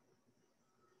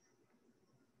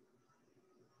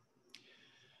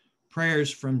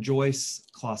 Prayers from Joyce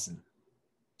Clausen.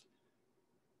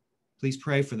 Please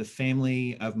pray for the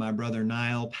family of my brother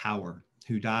Niall Power,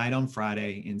 who died on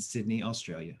Friday in Sydney,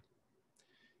 Australia.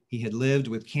 He had lived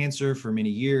with cancer for many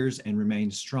years and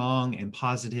remained strong and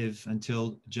positive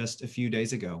until just a few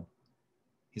days ago.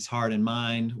 His heart and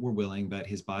mind were willing, but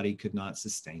his body could not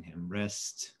sustain him.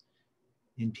 Rest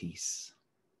in peace.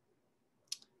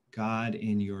 God,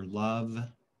 in your love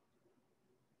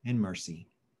and mercy,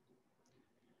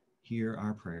 hear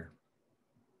our prayer.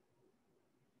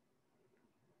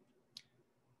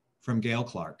 From Gail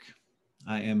Clark.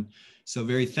 I am so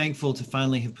very thankful to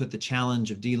finally have put the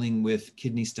challenge of dealing with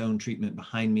kidney stone treatment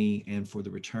behind me and for the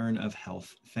return of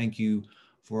health. Thank you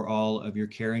for all of your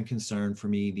care and concern for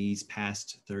me these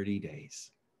past 30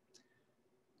 days.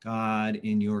 God,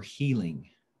 in your healing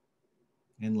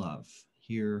and love,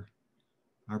 hear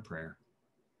our prayer.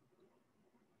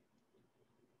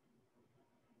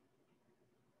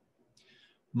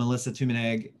 Melissa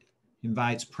Tumeneg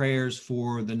invites prayers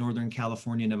for the Northern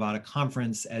California Nevada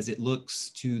Conference as it looks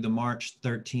to the March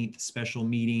 13th special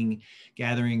meeting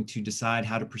gathering to decide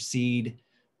how to proceed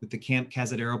with the Camp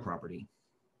Cazadero property.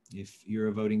 If you're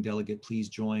a voting delegate, please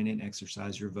join and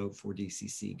exercise your vote for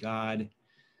DCC. God,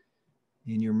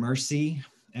 in your mercy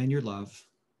and your love,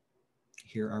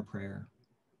 hear our prayer.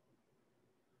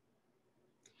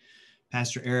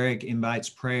 Pastor Eric invites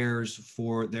prayers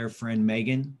for their friend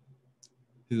Megan,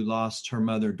 who lost her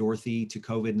mother Dorothy to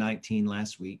COVID-19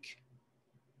 last week.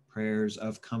 Prayers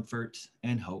of comfort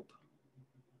and hope.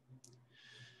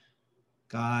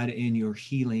 God, in your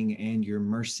healing and your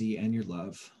mercy and your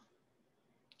love,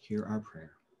 hear our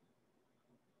prayer.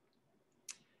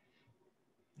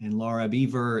 And Laura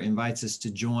Beaver invites us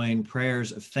to join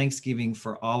prayers of thanksgiving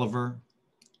for Oliver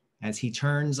as he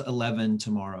turns 11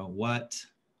 tomorrow. What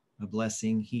a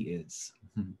blessing he is.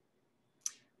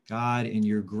 God, in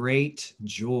your great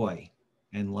joy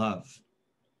and love,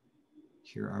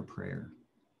 hear our prayer.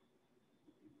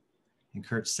 And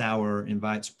Kurt Sauer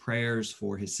invites prayers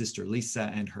for his sister Lisa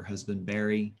and her husband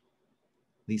Barry.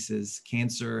 Lisa's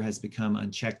cancer has become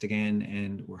unchecked again,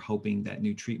 and we're hoping that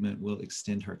new treatment will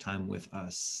extend her time with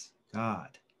us.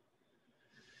 God,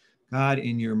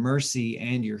 in your mercy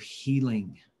and your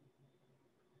healing,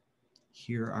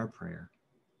 hear our prayer.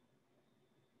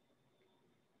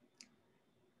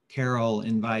 Carol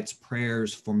invites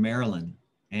prayers for Marilyn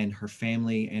and her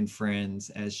family and friends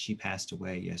as she passed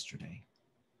away yesterday.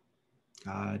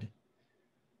 God,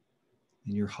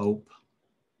 in your hope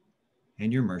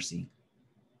and your mercy,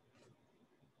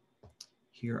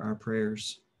 hear our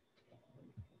prayers.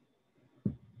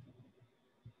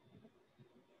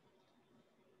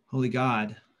 Holy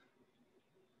God,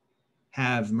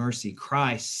 have mercy.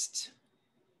 Christ,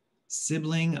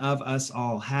 Sibling of us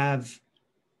all, have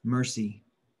mercy.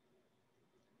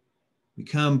 We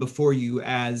come before you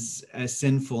as a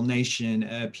sinful nation,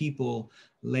 a people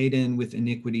laden with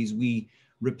iniquities. We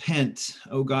repent,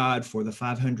 O God, for the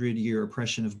 500-year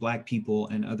oppression of Black people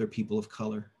and other people of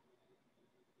color.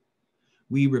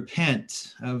 We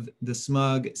repent of the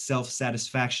smug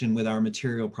self-satisfaction with our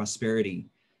material prosperity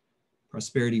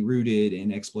rooted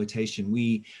in exploitation.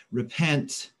 We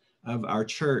repent of our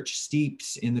church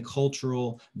steeped in the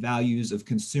cultural values of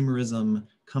consumerism,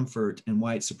 comfort, and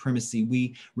white supremacy.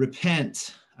 We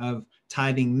repent of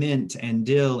tithing mint and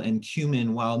dill and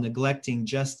cumin while neglecting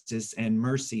justice and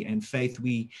mercy and faith.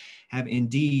 We have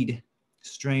indeed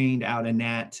strained out a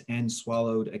gnat and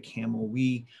swallowed a camel.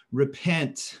 We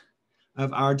repent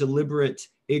of our deliberate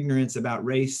ignorance about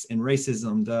race and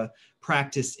racism, the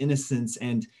practiced innocence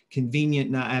and convenient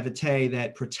naivete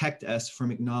that protect us from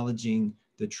acknowledging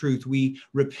the truth. We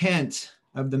repent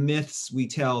of the myths we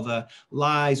tell, the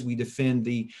lies we defend,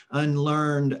 the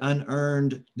unlearned,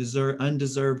 unearned,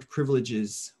 undeserved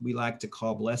privileges we like to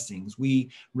call blessings. We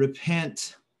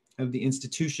repent of the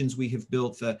institutions we have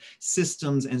built, the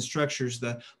systems and structures,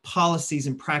 the policies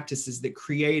and practices that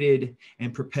created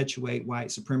and perpetuate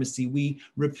white supremacy. We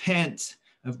repent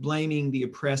of blaming the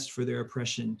oppressed for their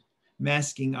oppression,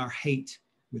 masking our hate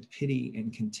with pity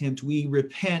and contempt. We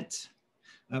repent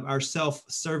of our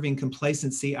self-serving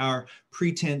complacency, our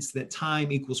pretense that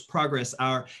time equals progress,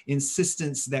 our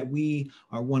insistence that we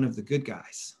are one of the good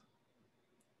guys.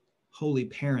 Holy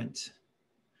Parent,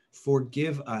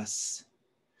 forgive us,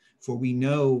 for we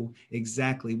know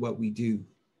exactly what we do.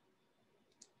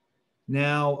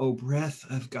 Now, O breath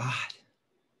of God,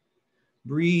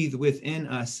 breathe within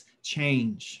us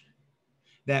change,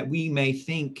 that we may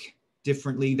think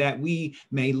differently, that we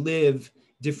may live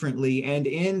differently. And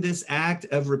in this act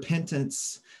of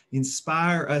repentance,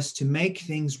 inspire us to make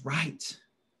things right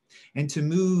and to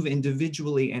move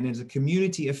individually and as a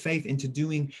community of faith into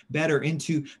doing better,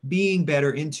 into being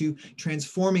better, into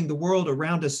transforming the world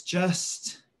around us,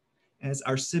 just as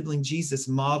our sibling Jesus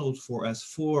modeled for us.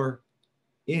 For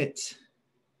it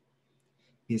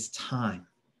is time.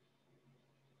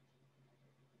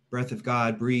 Breath of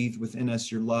God, breathe within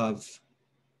us your love,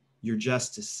 your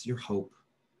justice, your hope,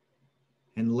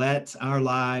 and let our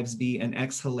lives be an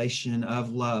exhalation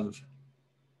of love,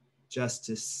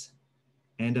 justice,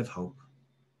 and of hope.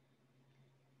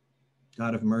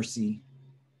 God of mercy,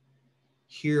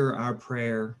 hear our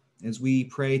prayer as we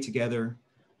pray together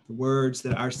the words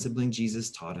that our sibling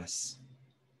Jesus taught us.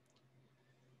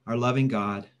 Our loving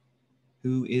God,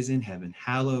 who is in heaven,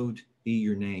 hallowed be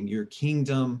your name. Your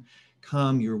kingdom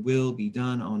come, your will be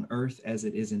done on earth as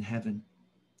it is in heaven.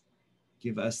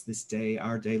 Give us this day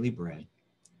our daily bread,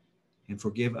 and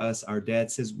forgive us our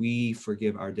debts as we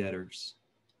forgive our debtors.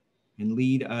 And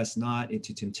lead us not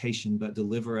into temptation, but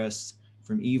deliver us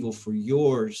from evil. For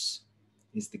yours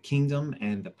is the kingdom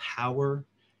and the power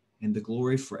and the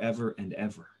glory forever and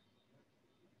ever.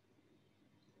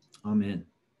 Amen.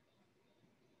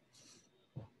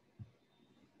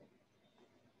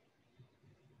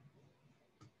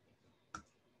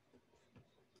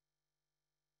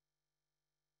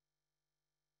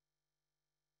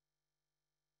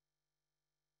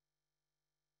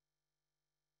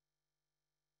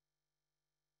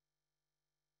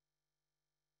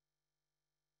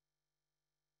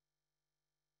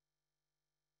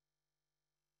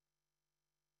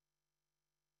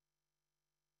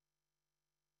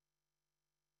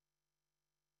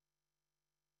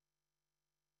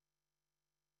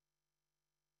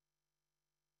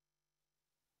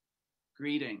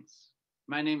 Greetings.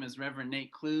 My name is Reverend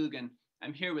Nate Klug, and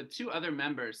I'm here with two other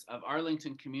members of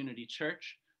Arlington Community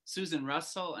Church, Susan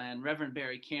Russell and Reverend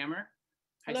Barry Kammer.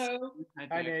 Hello.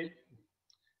 Hi, Nate.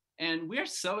 And we're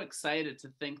so excited to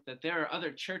think that there are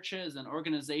other churches and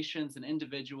organizations and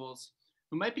individuals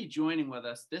who might be joining with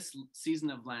us this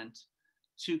season of Lent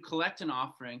to collect an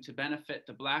offering to benefit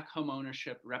the Black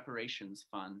Homeownership Reparations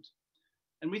Fund.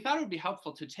 And we thought it would be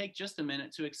helpful to take just a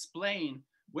minute to explain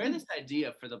where this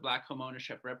idea for the Black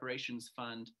Homeownership Reparations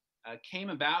Fund came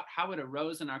about, how it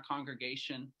arose in our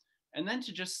congregation, and then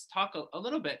to just talk a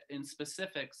little bit in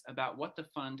specifics about what the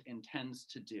fund intends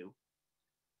to do.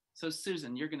 So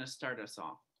Susan, you're going to start us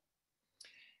off.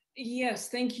 Yes,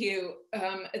 thank you.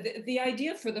 The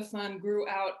idea for the fund grew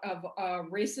out of a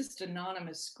Racist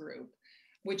Anonymous group,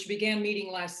 which began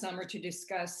meeting last summer to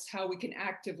discuss how we can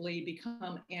actively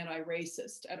become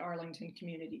anti-racist at Arlington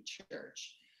Community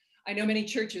Church. I know many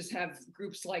churches have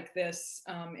groups like this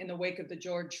in the wake of the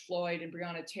George Floyd and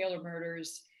Breonna Taylor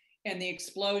murders and the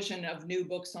explosion of new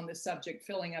books on the subject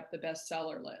filling up the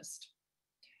bestseller list.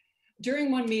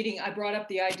 During one meeting, I brought up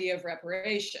the idea of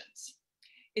reparations.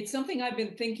 It's something I've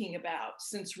been thinking about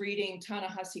since reading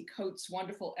Ta-Nehisi Coates'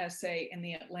 wonderful essay in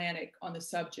The Atlantic on the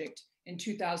subject in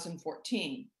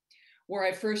 2014, where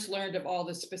I first learned of all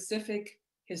the specific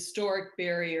historic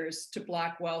barriers to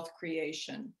Black wealth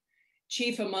creation,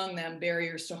 chief among them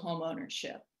barriers to home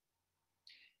ownership.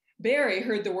 Barry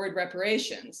heard the word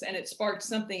reparations and it sparked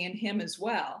something in him as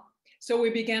well. So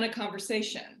we began a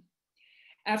conversation.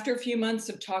 After a few months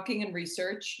of talking and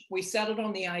research, we settled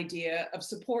on the idea of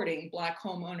supporting Black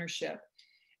home ownership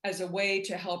as a way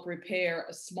to help repair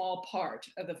a small part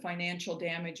of the financial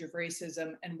damage of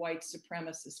racism and white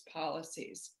supremacist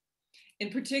policies.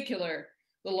 In particular,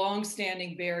 the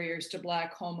long-standing barriers to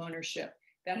Black home ownership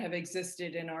that have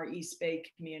existed in our East Bay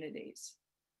communities.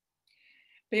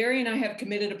 Barry and I have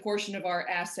committed a portion of our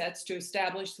assets to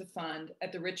establish the fund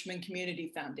at the Richmond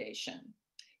Community Foundation.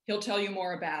 He'll tell you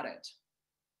more about it.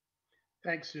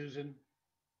 Thanks, Susan.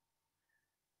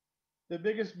 The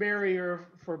biggest barrier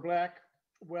for Black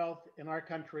wealth in our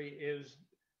country is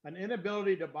an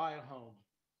inability to buy a home.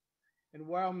 And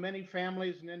while many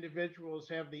families and individuals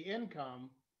have the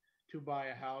income to buy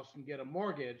a house and get a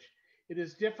mortgage, it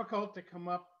is difficult to come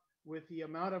up with the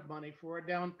amount of money for a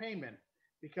down payment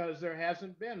because there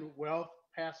hasn't been wealth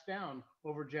passed down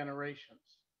over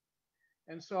generations.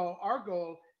 And so our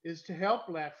goal is to help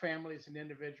Black families and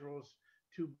individuals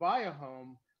to buy a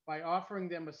home by offering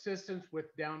them assistance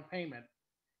with down payment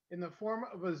in the form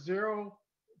of a 0%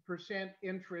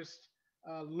 interest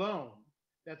loan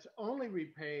that's only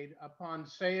repaid upon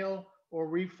sale or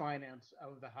refinance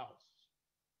of the house.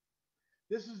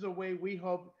 This is a way we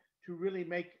hope to really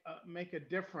make a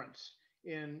difference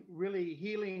in really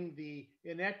healing the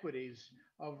inequities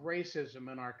of racism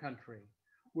in our country,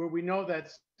 where we know that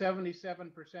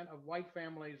 77% of white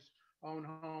families own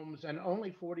homes and only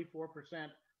 44%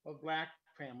 of Black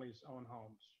families own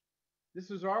homes. This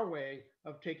is our way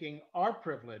of taking our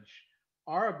privilege,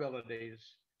 our abilities,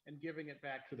 and giving it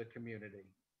back to the community.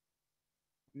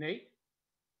 Nate?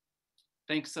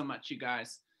 Thanks so much, you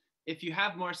guys. If you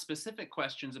have more specific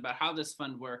questions about how this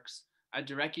fund works, I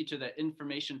direct you to the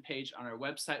information page on our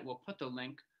website. We'll put the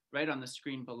link right on the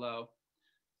screen below.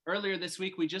 Earlier this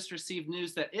week, we just received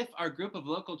news that if our group of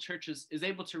local churches is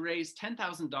able to raise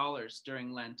 $10,000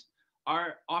 during Lent,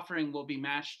 our offering will be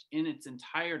matched in its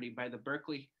entirety by the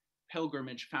Berkeley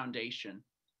Pilgrimage Foundation.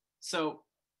 So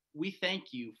we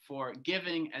thank you for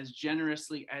giving as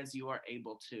generously as you are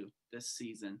able to this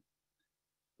season.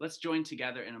 Let's join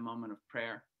together in a moment of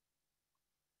prayer.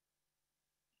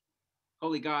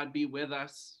 Holy God, be with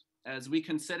us as we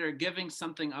consider giving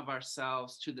something of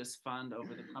ourselves to this fund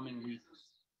over the coming weeks.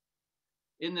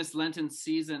 In this Lenten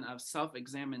season of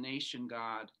self-examination,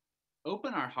 God,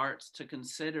 open our hearts to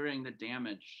considering the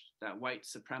damage that white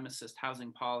supremacist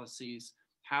housing policies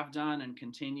have done and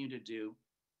continue to do,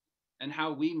 and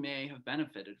how we may have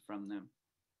benefited from them.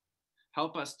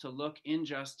 Help us to look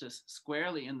injustice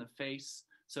squarely in the face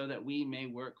so that we may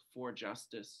work for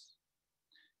justice.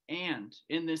 And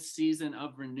in this season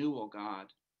of renewal,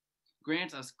 God,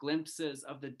 grant us glimpses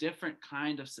of the different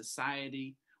kind of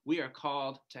society we are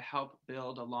called to help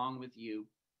build along with you.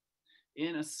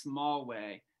 In a small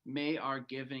way, may our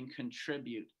giving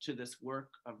contribute to this work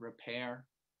of repair.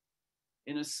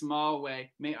 In a small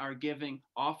way, may our giving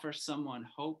offer someone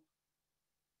hope.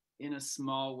 In a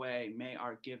small way, may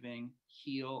our giving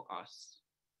heal us.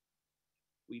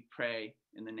 We pray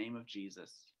in the name of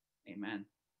Jesus. Amen.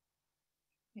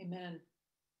 Amen.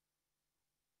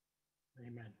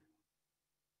 Amen.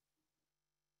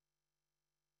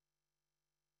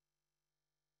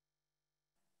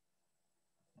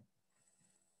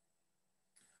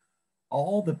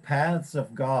 All the paths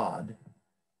of God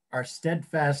are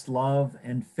steadfast love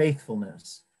and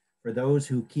faithfulness for those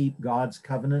who keep God's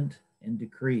covenant and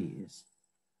decrees.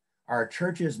 Our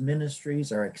church's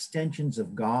ministries are extensions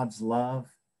of God's love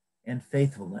and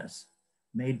faithfulness,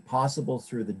 made possible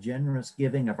through the generous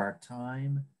giving of our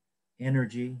time,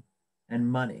 energy, and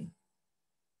money.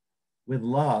 With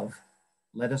love,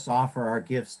 let us offer our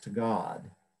gifts to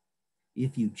God.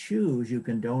 If you choose, you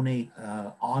can donate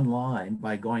online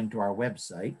by going to our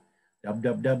website,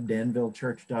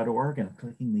 www.danvillechurch.org, and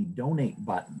clicking the donate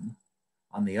button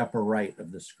on the upper right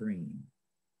of the screen.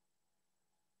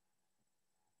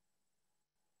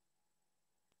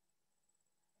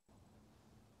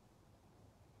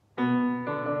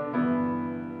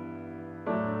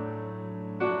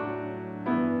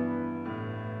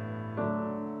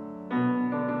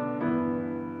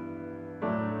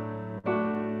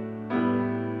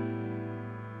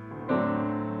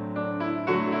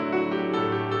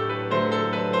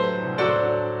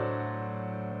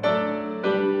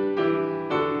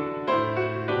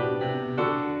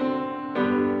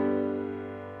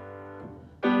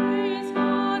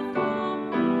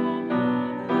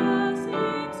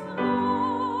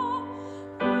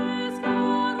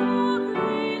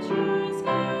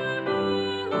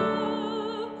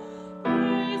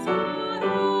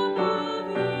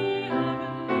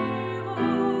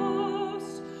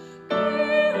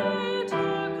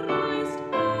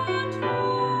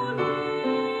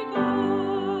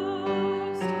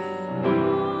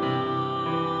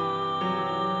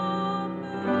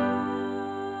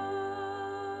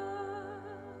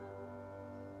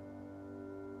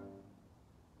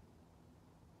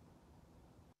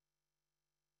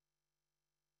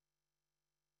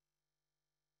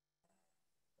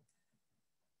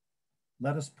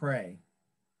 Let us pray.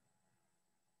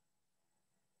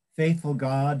 Faithful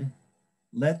God,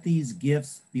 let these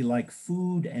gifts be like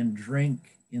food and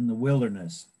drink in the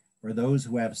wilderness for those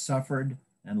who have suffered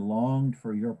and longed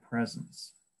for your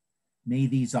presence. May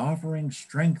these offerings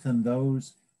strengthen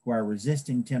those who are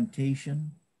resisting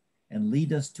temptation and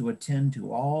lead us to attend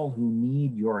to all who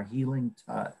need your healing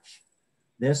touch.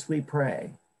 This we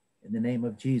pray in the name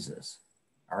of Jesus,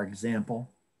 our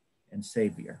example and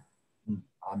Savior.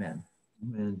 Amen.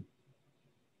 Amen.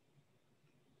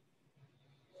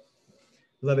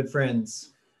 Beloved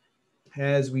friends,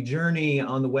 as we journey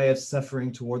on the way of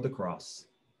suffering toward the cross,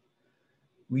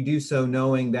 we do so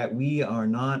knowing that we are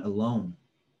not alone.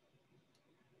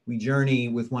 We journey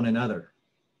with one another,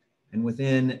 and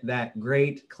within that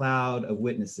great cloud of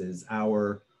witnesses,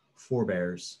 our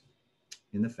forebears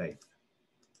in the faith.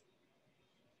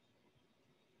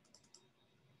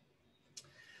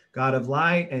 God of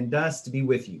light and dust be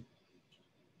with you,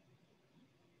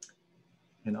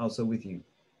 and also with you.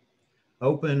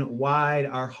 Open wide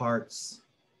our hearts.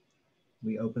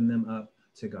 We open them up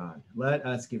to God. Let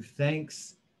us give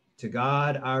thanks to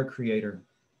God, our Creator.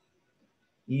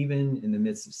 Even in the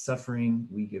midst of suffering,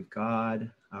 we give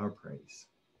God our praise.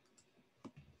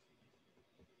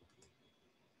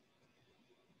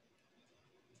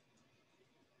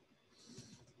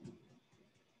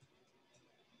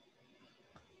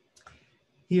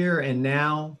 Here and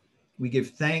now, we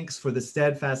give thanks for the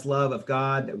steadfast love of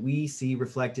God that we see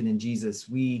reflected in Jesus.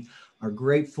 We are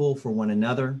grateful for one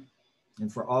another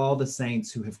and for all the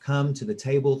saints who have come to the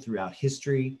table throughout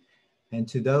history, and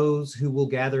to those who will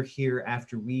gather here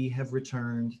after we have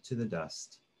returned to the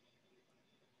dust.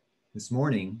 This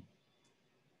morning,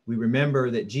 we remember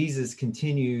that Jesus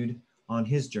continued on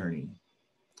his journey.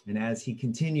 And as he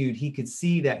continued, he could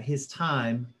see that his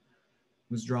time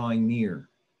was drawing near.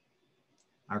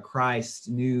 Our Christ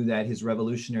knew that his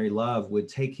revolutionary love would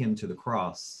take him to the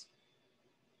cross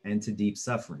and to deep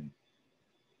suffering.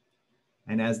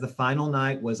 And as the final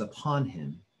night was upon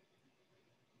him,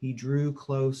 he drew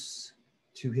close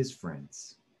to his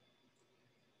friends.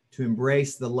 To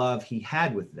embrace the love he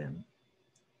had with them,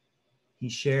 he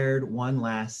shared one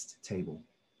last table.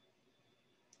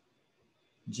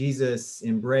 Jesus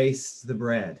embraced the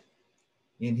bread.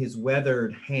 In his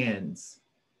weathered hands,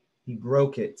 he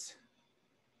broke it,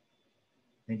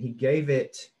 and he gave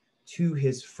it to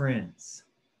his friends,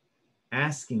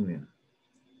 asking them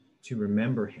to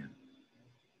remember him.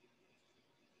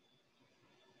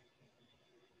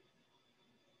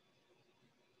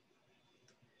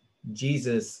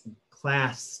 Jesus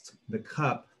clasped the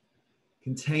cup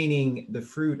containing the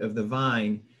fruit of the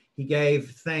vine. He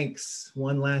gave thanks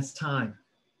one last time,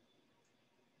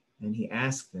 and he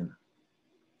asked them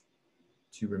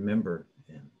to remember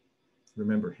him.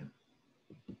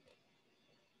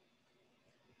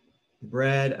 The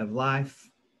bread of life,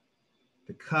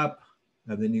 the cup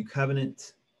of the new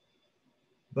covenant,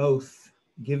 both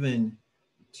given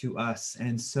to us.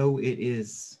 And so it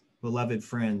is, beloved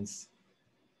friends,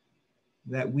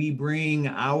 that we bring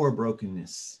our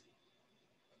brokenness,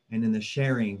 and in the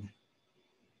sharing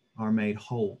are made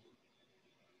whole.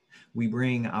 We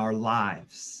bring our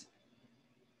lives,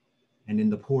 and in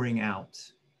the pouring out,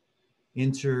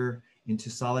 enter into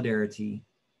solidarity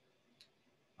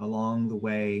along the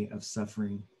way of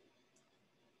suffering.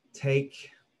 Take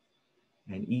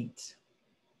and eat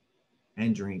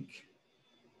and drink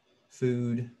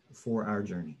food for our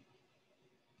journey.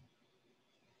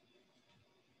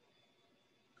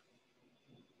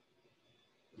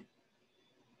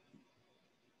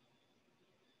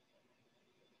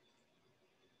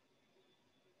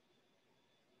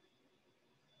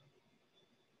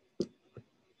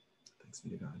 Thanks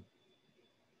be to God.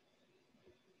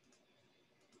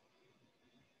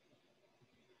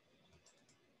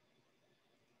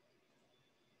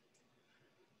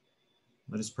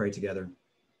 Let us pray together.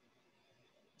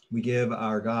 We give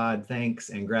our God thanks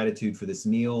and gratitude for this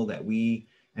meal that we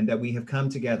have come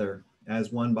together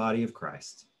as one body of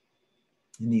Christ.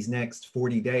 In these next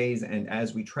 40 days, and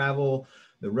as we travel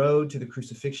the road to the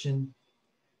crucifixion,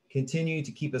 continue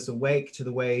to keep us awake to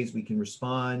the ways we can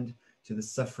respond to the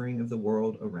suffering of the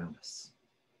world around us.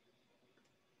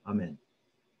 Amen.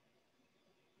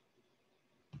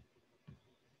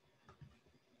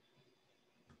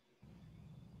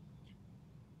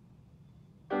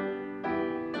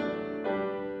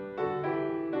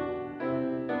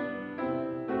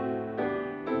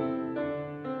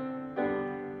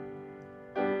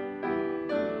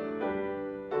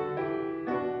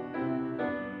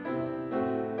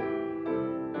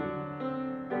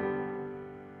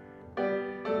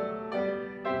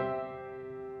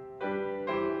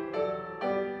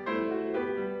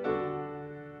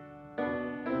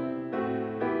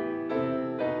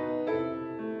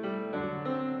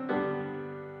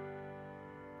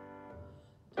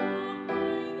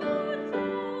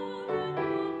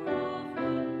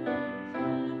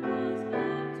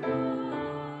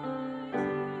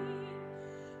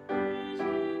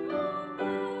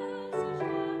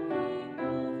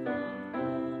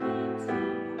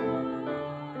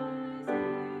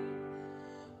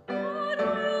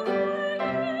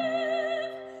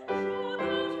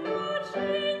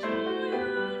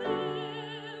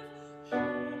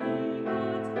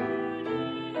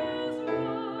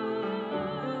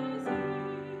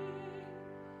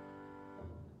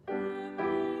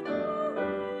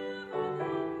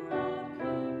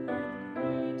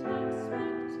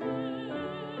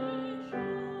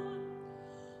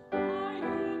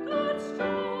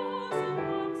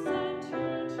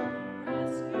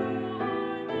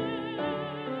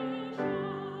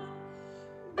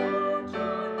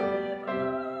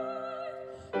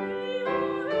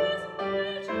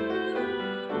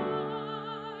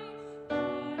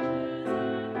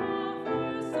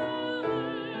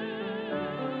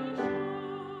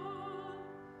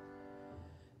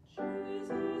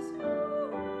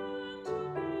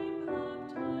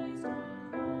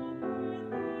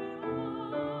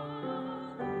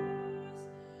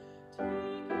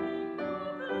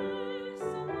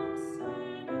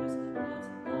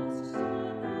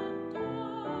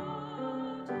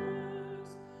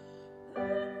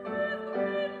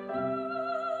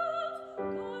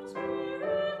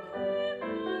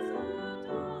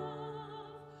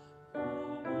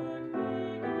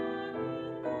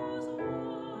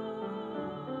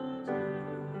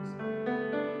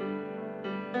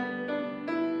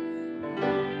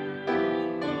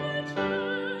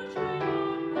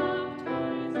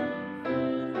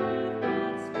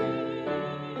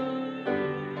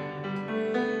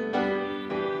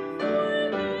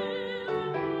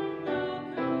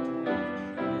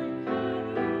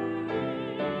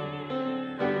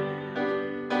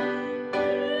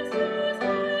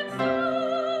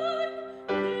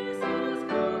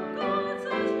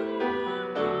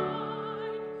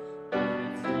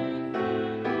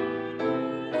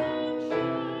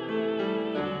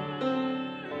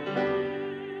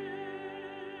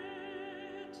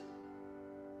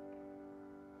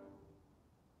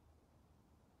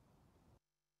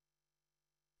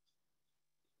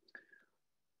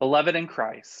 Beloved in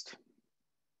Christ,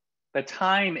 the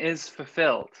time is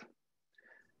fulfilled.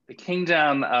 The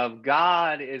kingdom of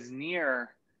God is near.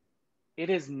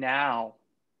 It is now.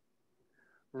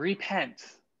 Repent,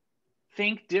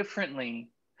 think differently,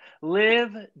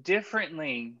 live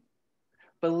differently,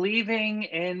 believing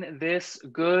in this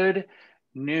good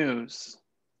news,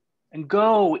 and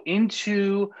go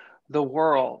into the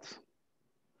world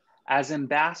as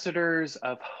ambassadors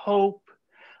of hope,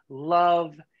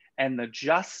 love, and the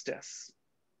justice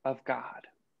of God.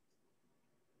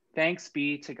 Thanks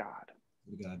be to God.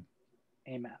 God.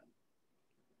 Amen.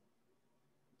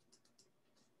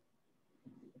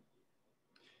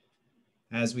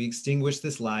 As we extinguish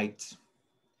this light,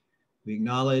 we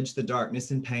acknowledge the darkness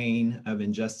and pain of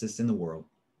injustice in the world.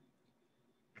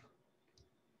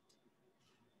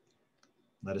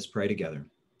 Let us pray together.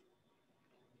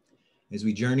 As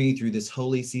we journey through this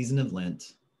holy season of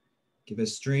Lent, give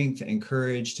us strength and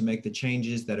courage to make the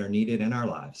changes that are needed in our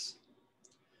lives.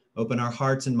 Open our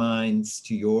hearts and minds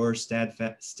to your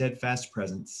steadfast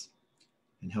presence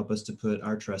and help us to put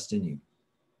our trust in you.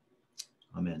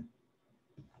 Amen.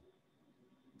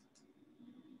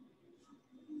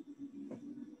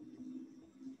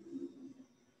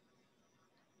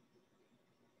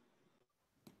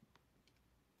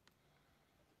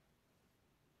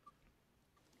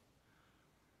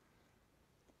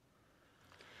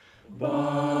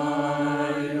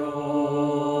 By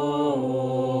your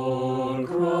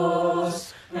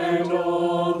cross and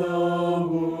all the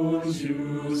wounds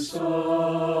you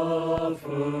suffered,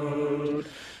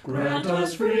 grant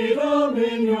us freedom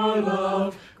in your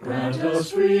love, grant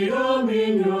us freedom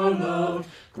in your love,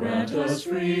 grant us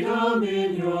freedom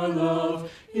in your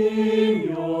love, in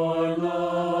your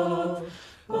love.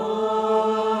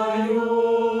 By your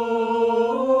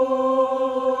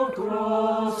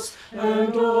cross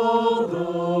and all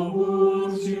the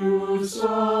wounds you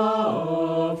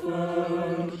suffered,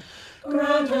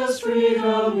 grant us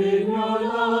freedom in your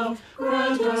love,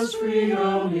 grant us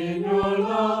freedom in your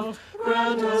love,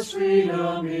 grant us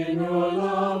freedom in your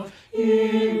love,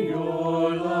 in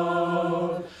your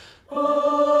love.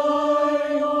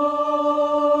 By your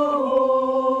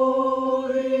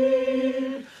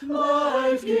holy,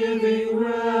 life-giving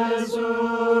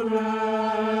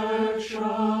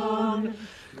resurrection,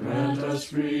 grant us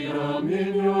freedom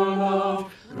in your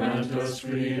love, grant us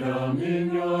freedom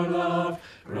in your love,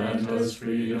 grant us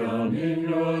freedom in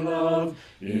your love,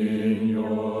 in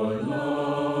your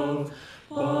love.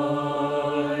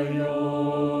 By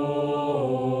your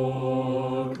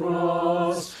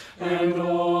cross and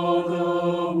all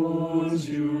the wounds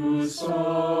you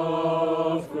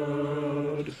suffered,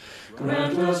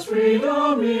 grant us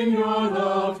freedom in your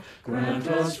love, grant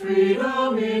us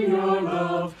freedom in your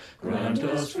love, grant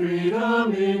us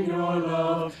freedom in your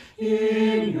love,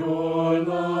 in your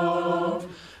love.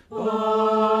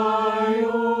 By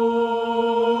your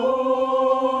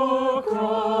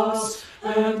cross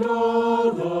and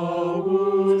all the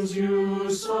wounds you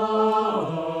suffered,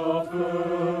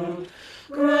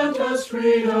 grant us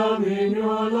freedom in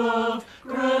your love,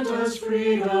 grant us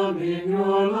freedom in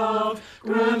your love,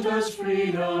 grant us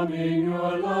freedom in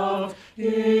your love,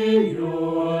 in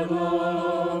your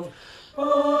love.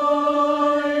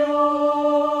 By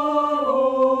your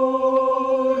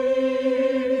holy,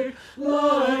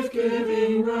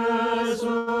 life-giving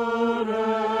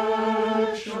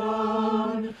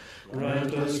resurrection,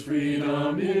 grant us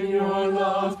freedom in your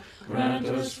love, grant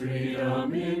us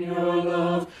freedom in your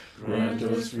love, grant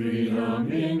us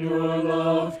freedom in your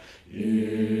love,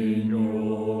 in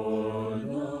your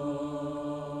love.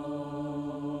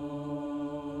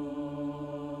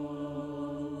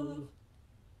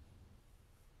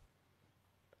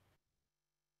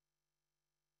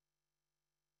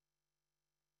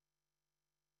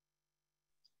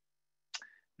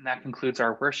 And that concludes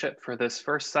our worship for this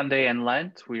first Sunday in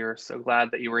Lent. We are so glad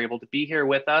that you were able to be here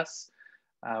with us.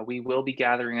 We will be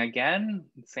gathering again,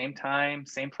 same time,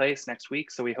 same place next week.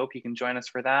 So we hope you can join us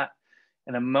for that.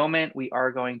 In a moment, we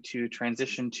are going to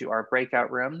transition to our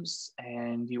breakout rooms,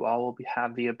 and you all will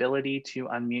have the ability to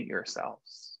unmute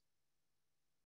yourselves.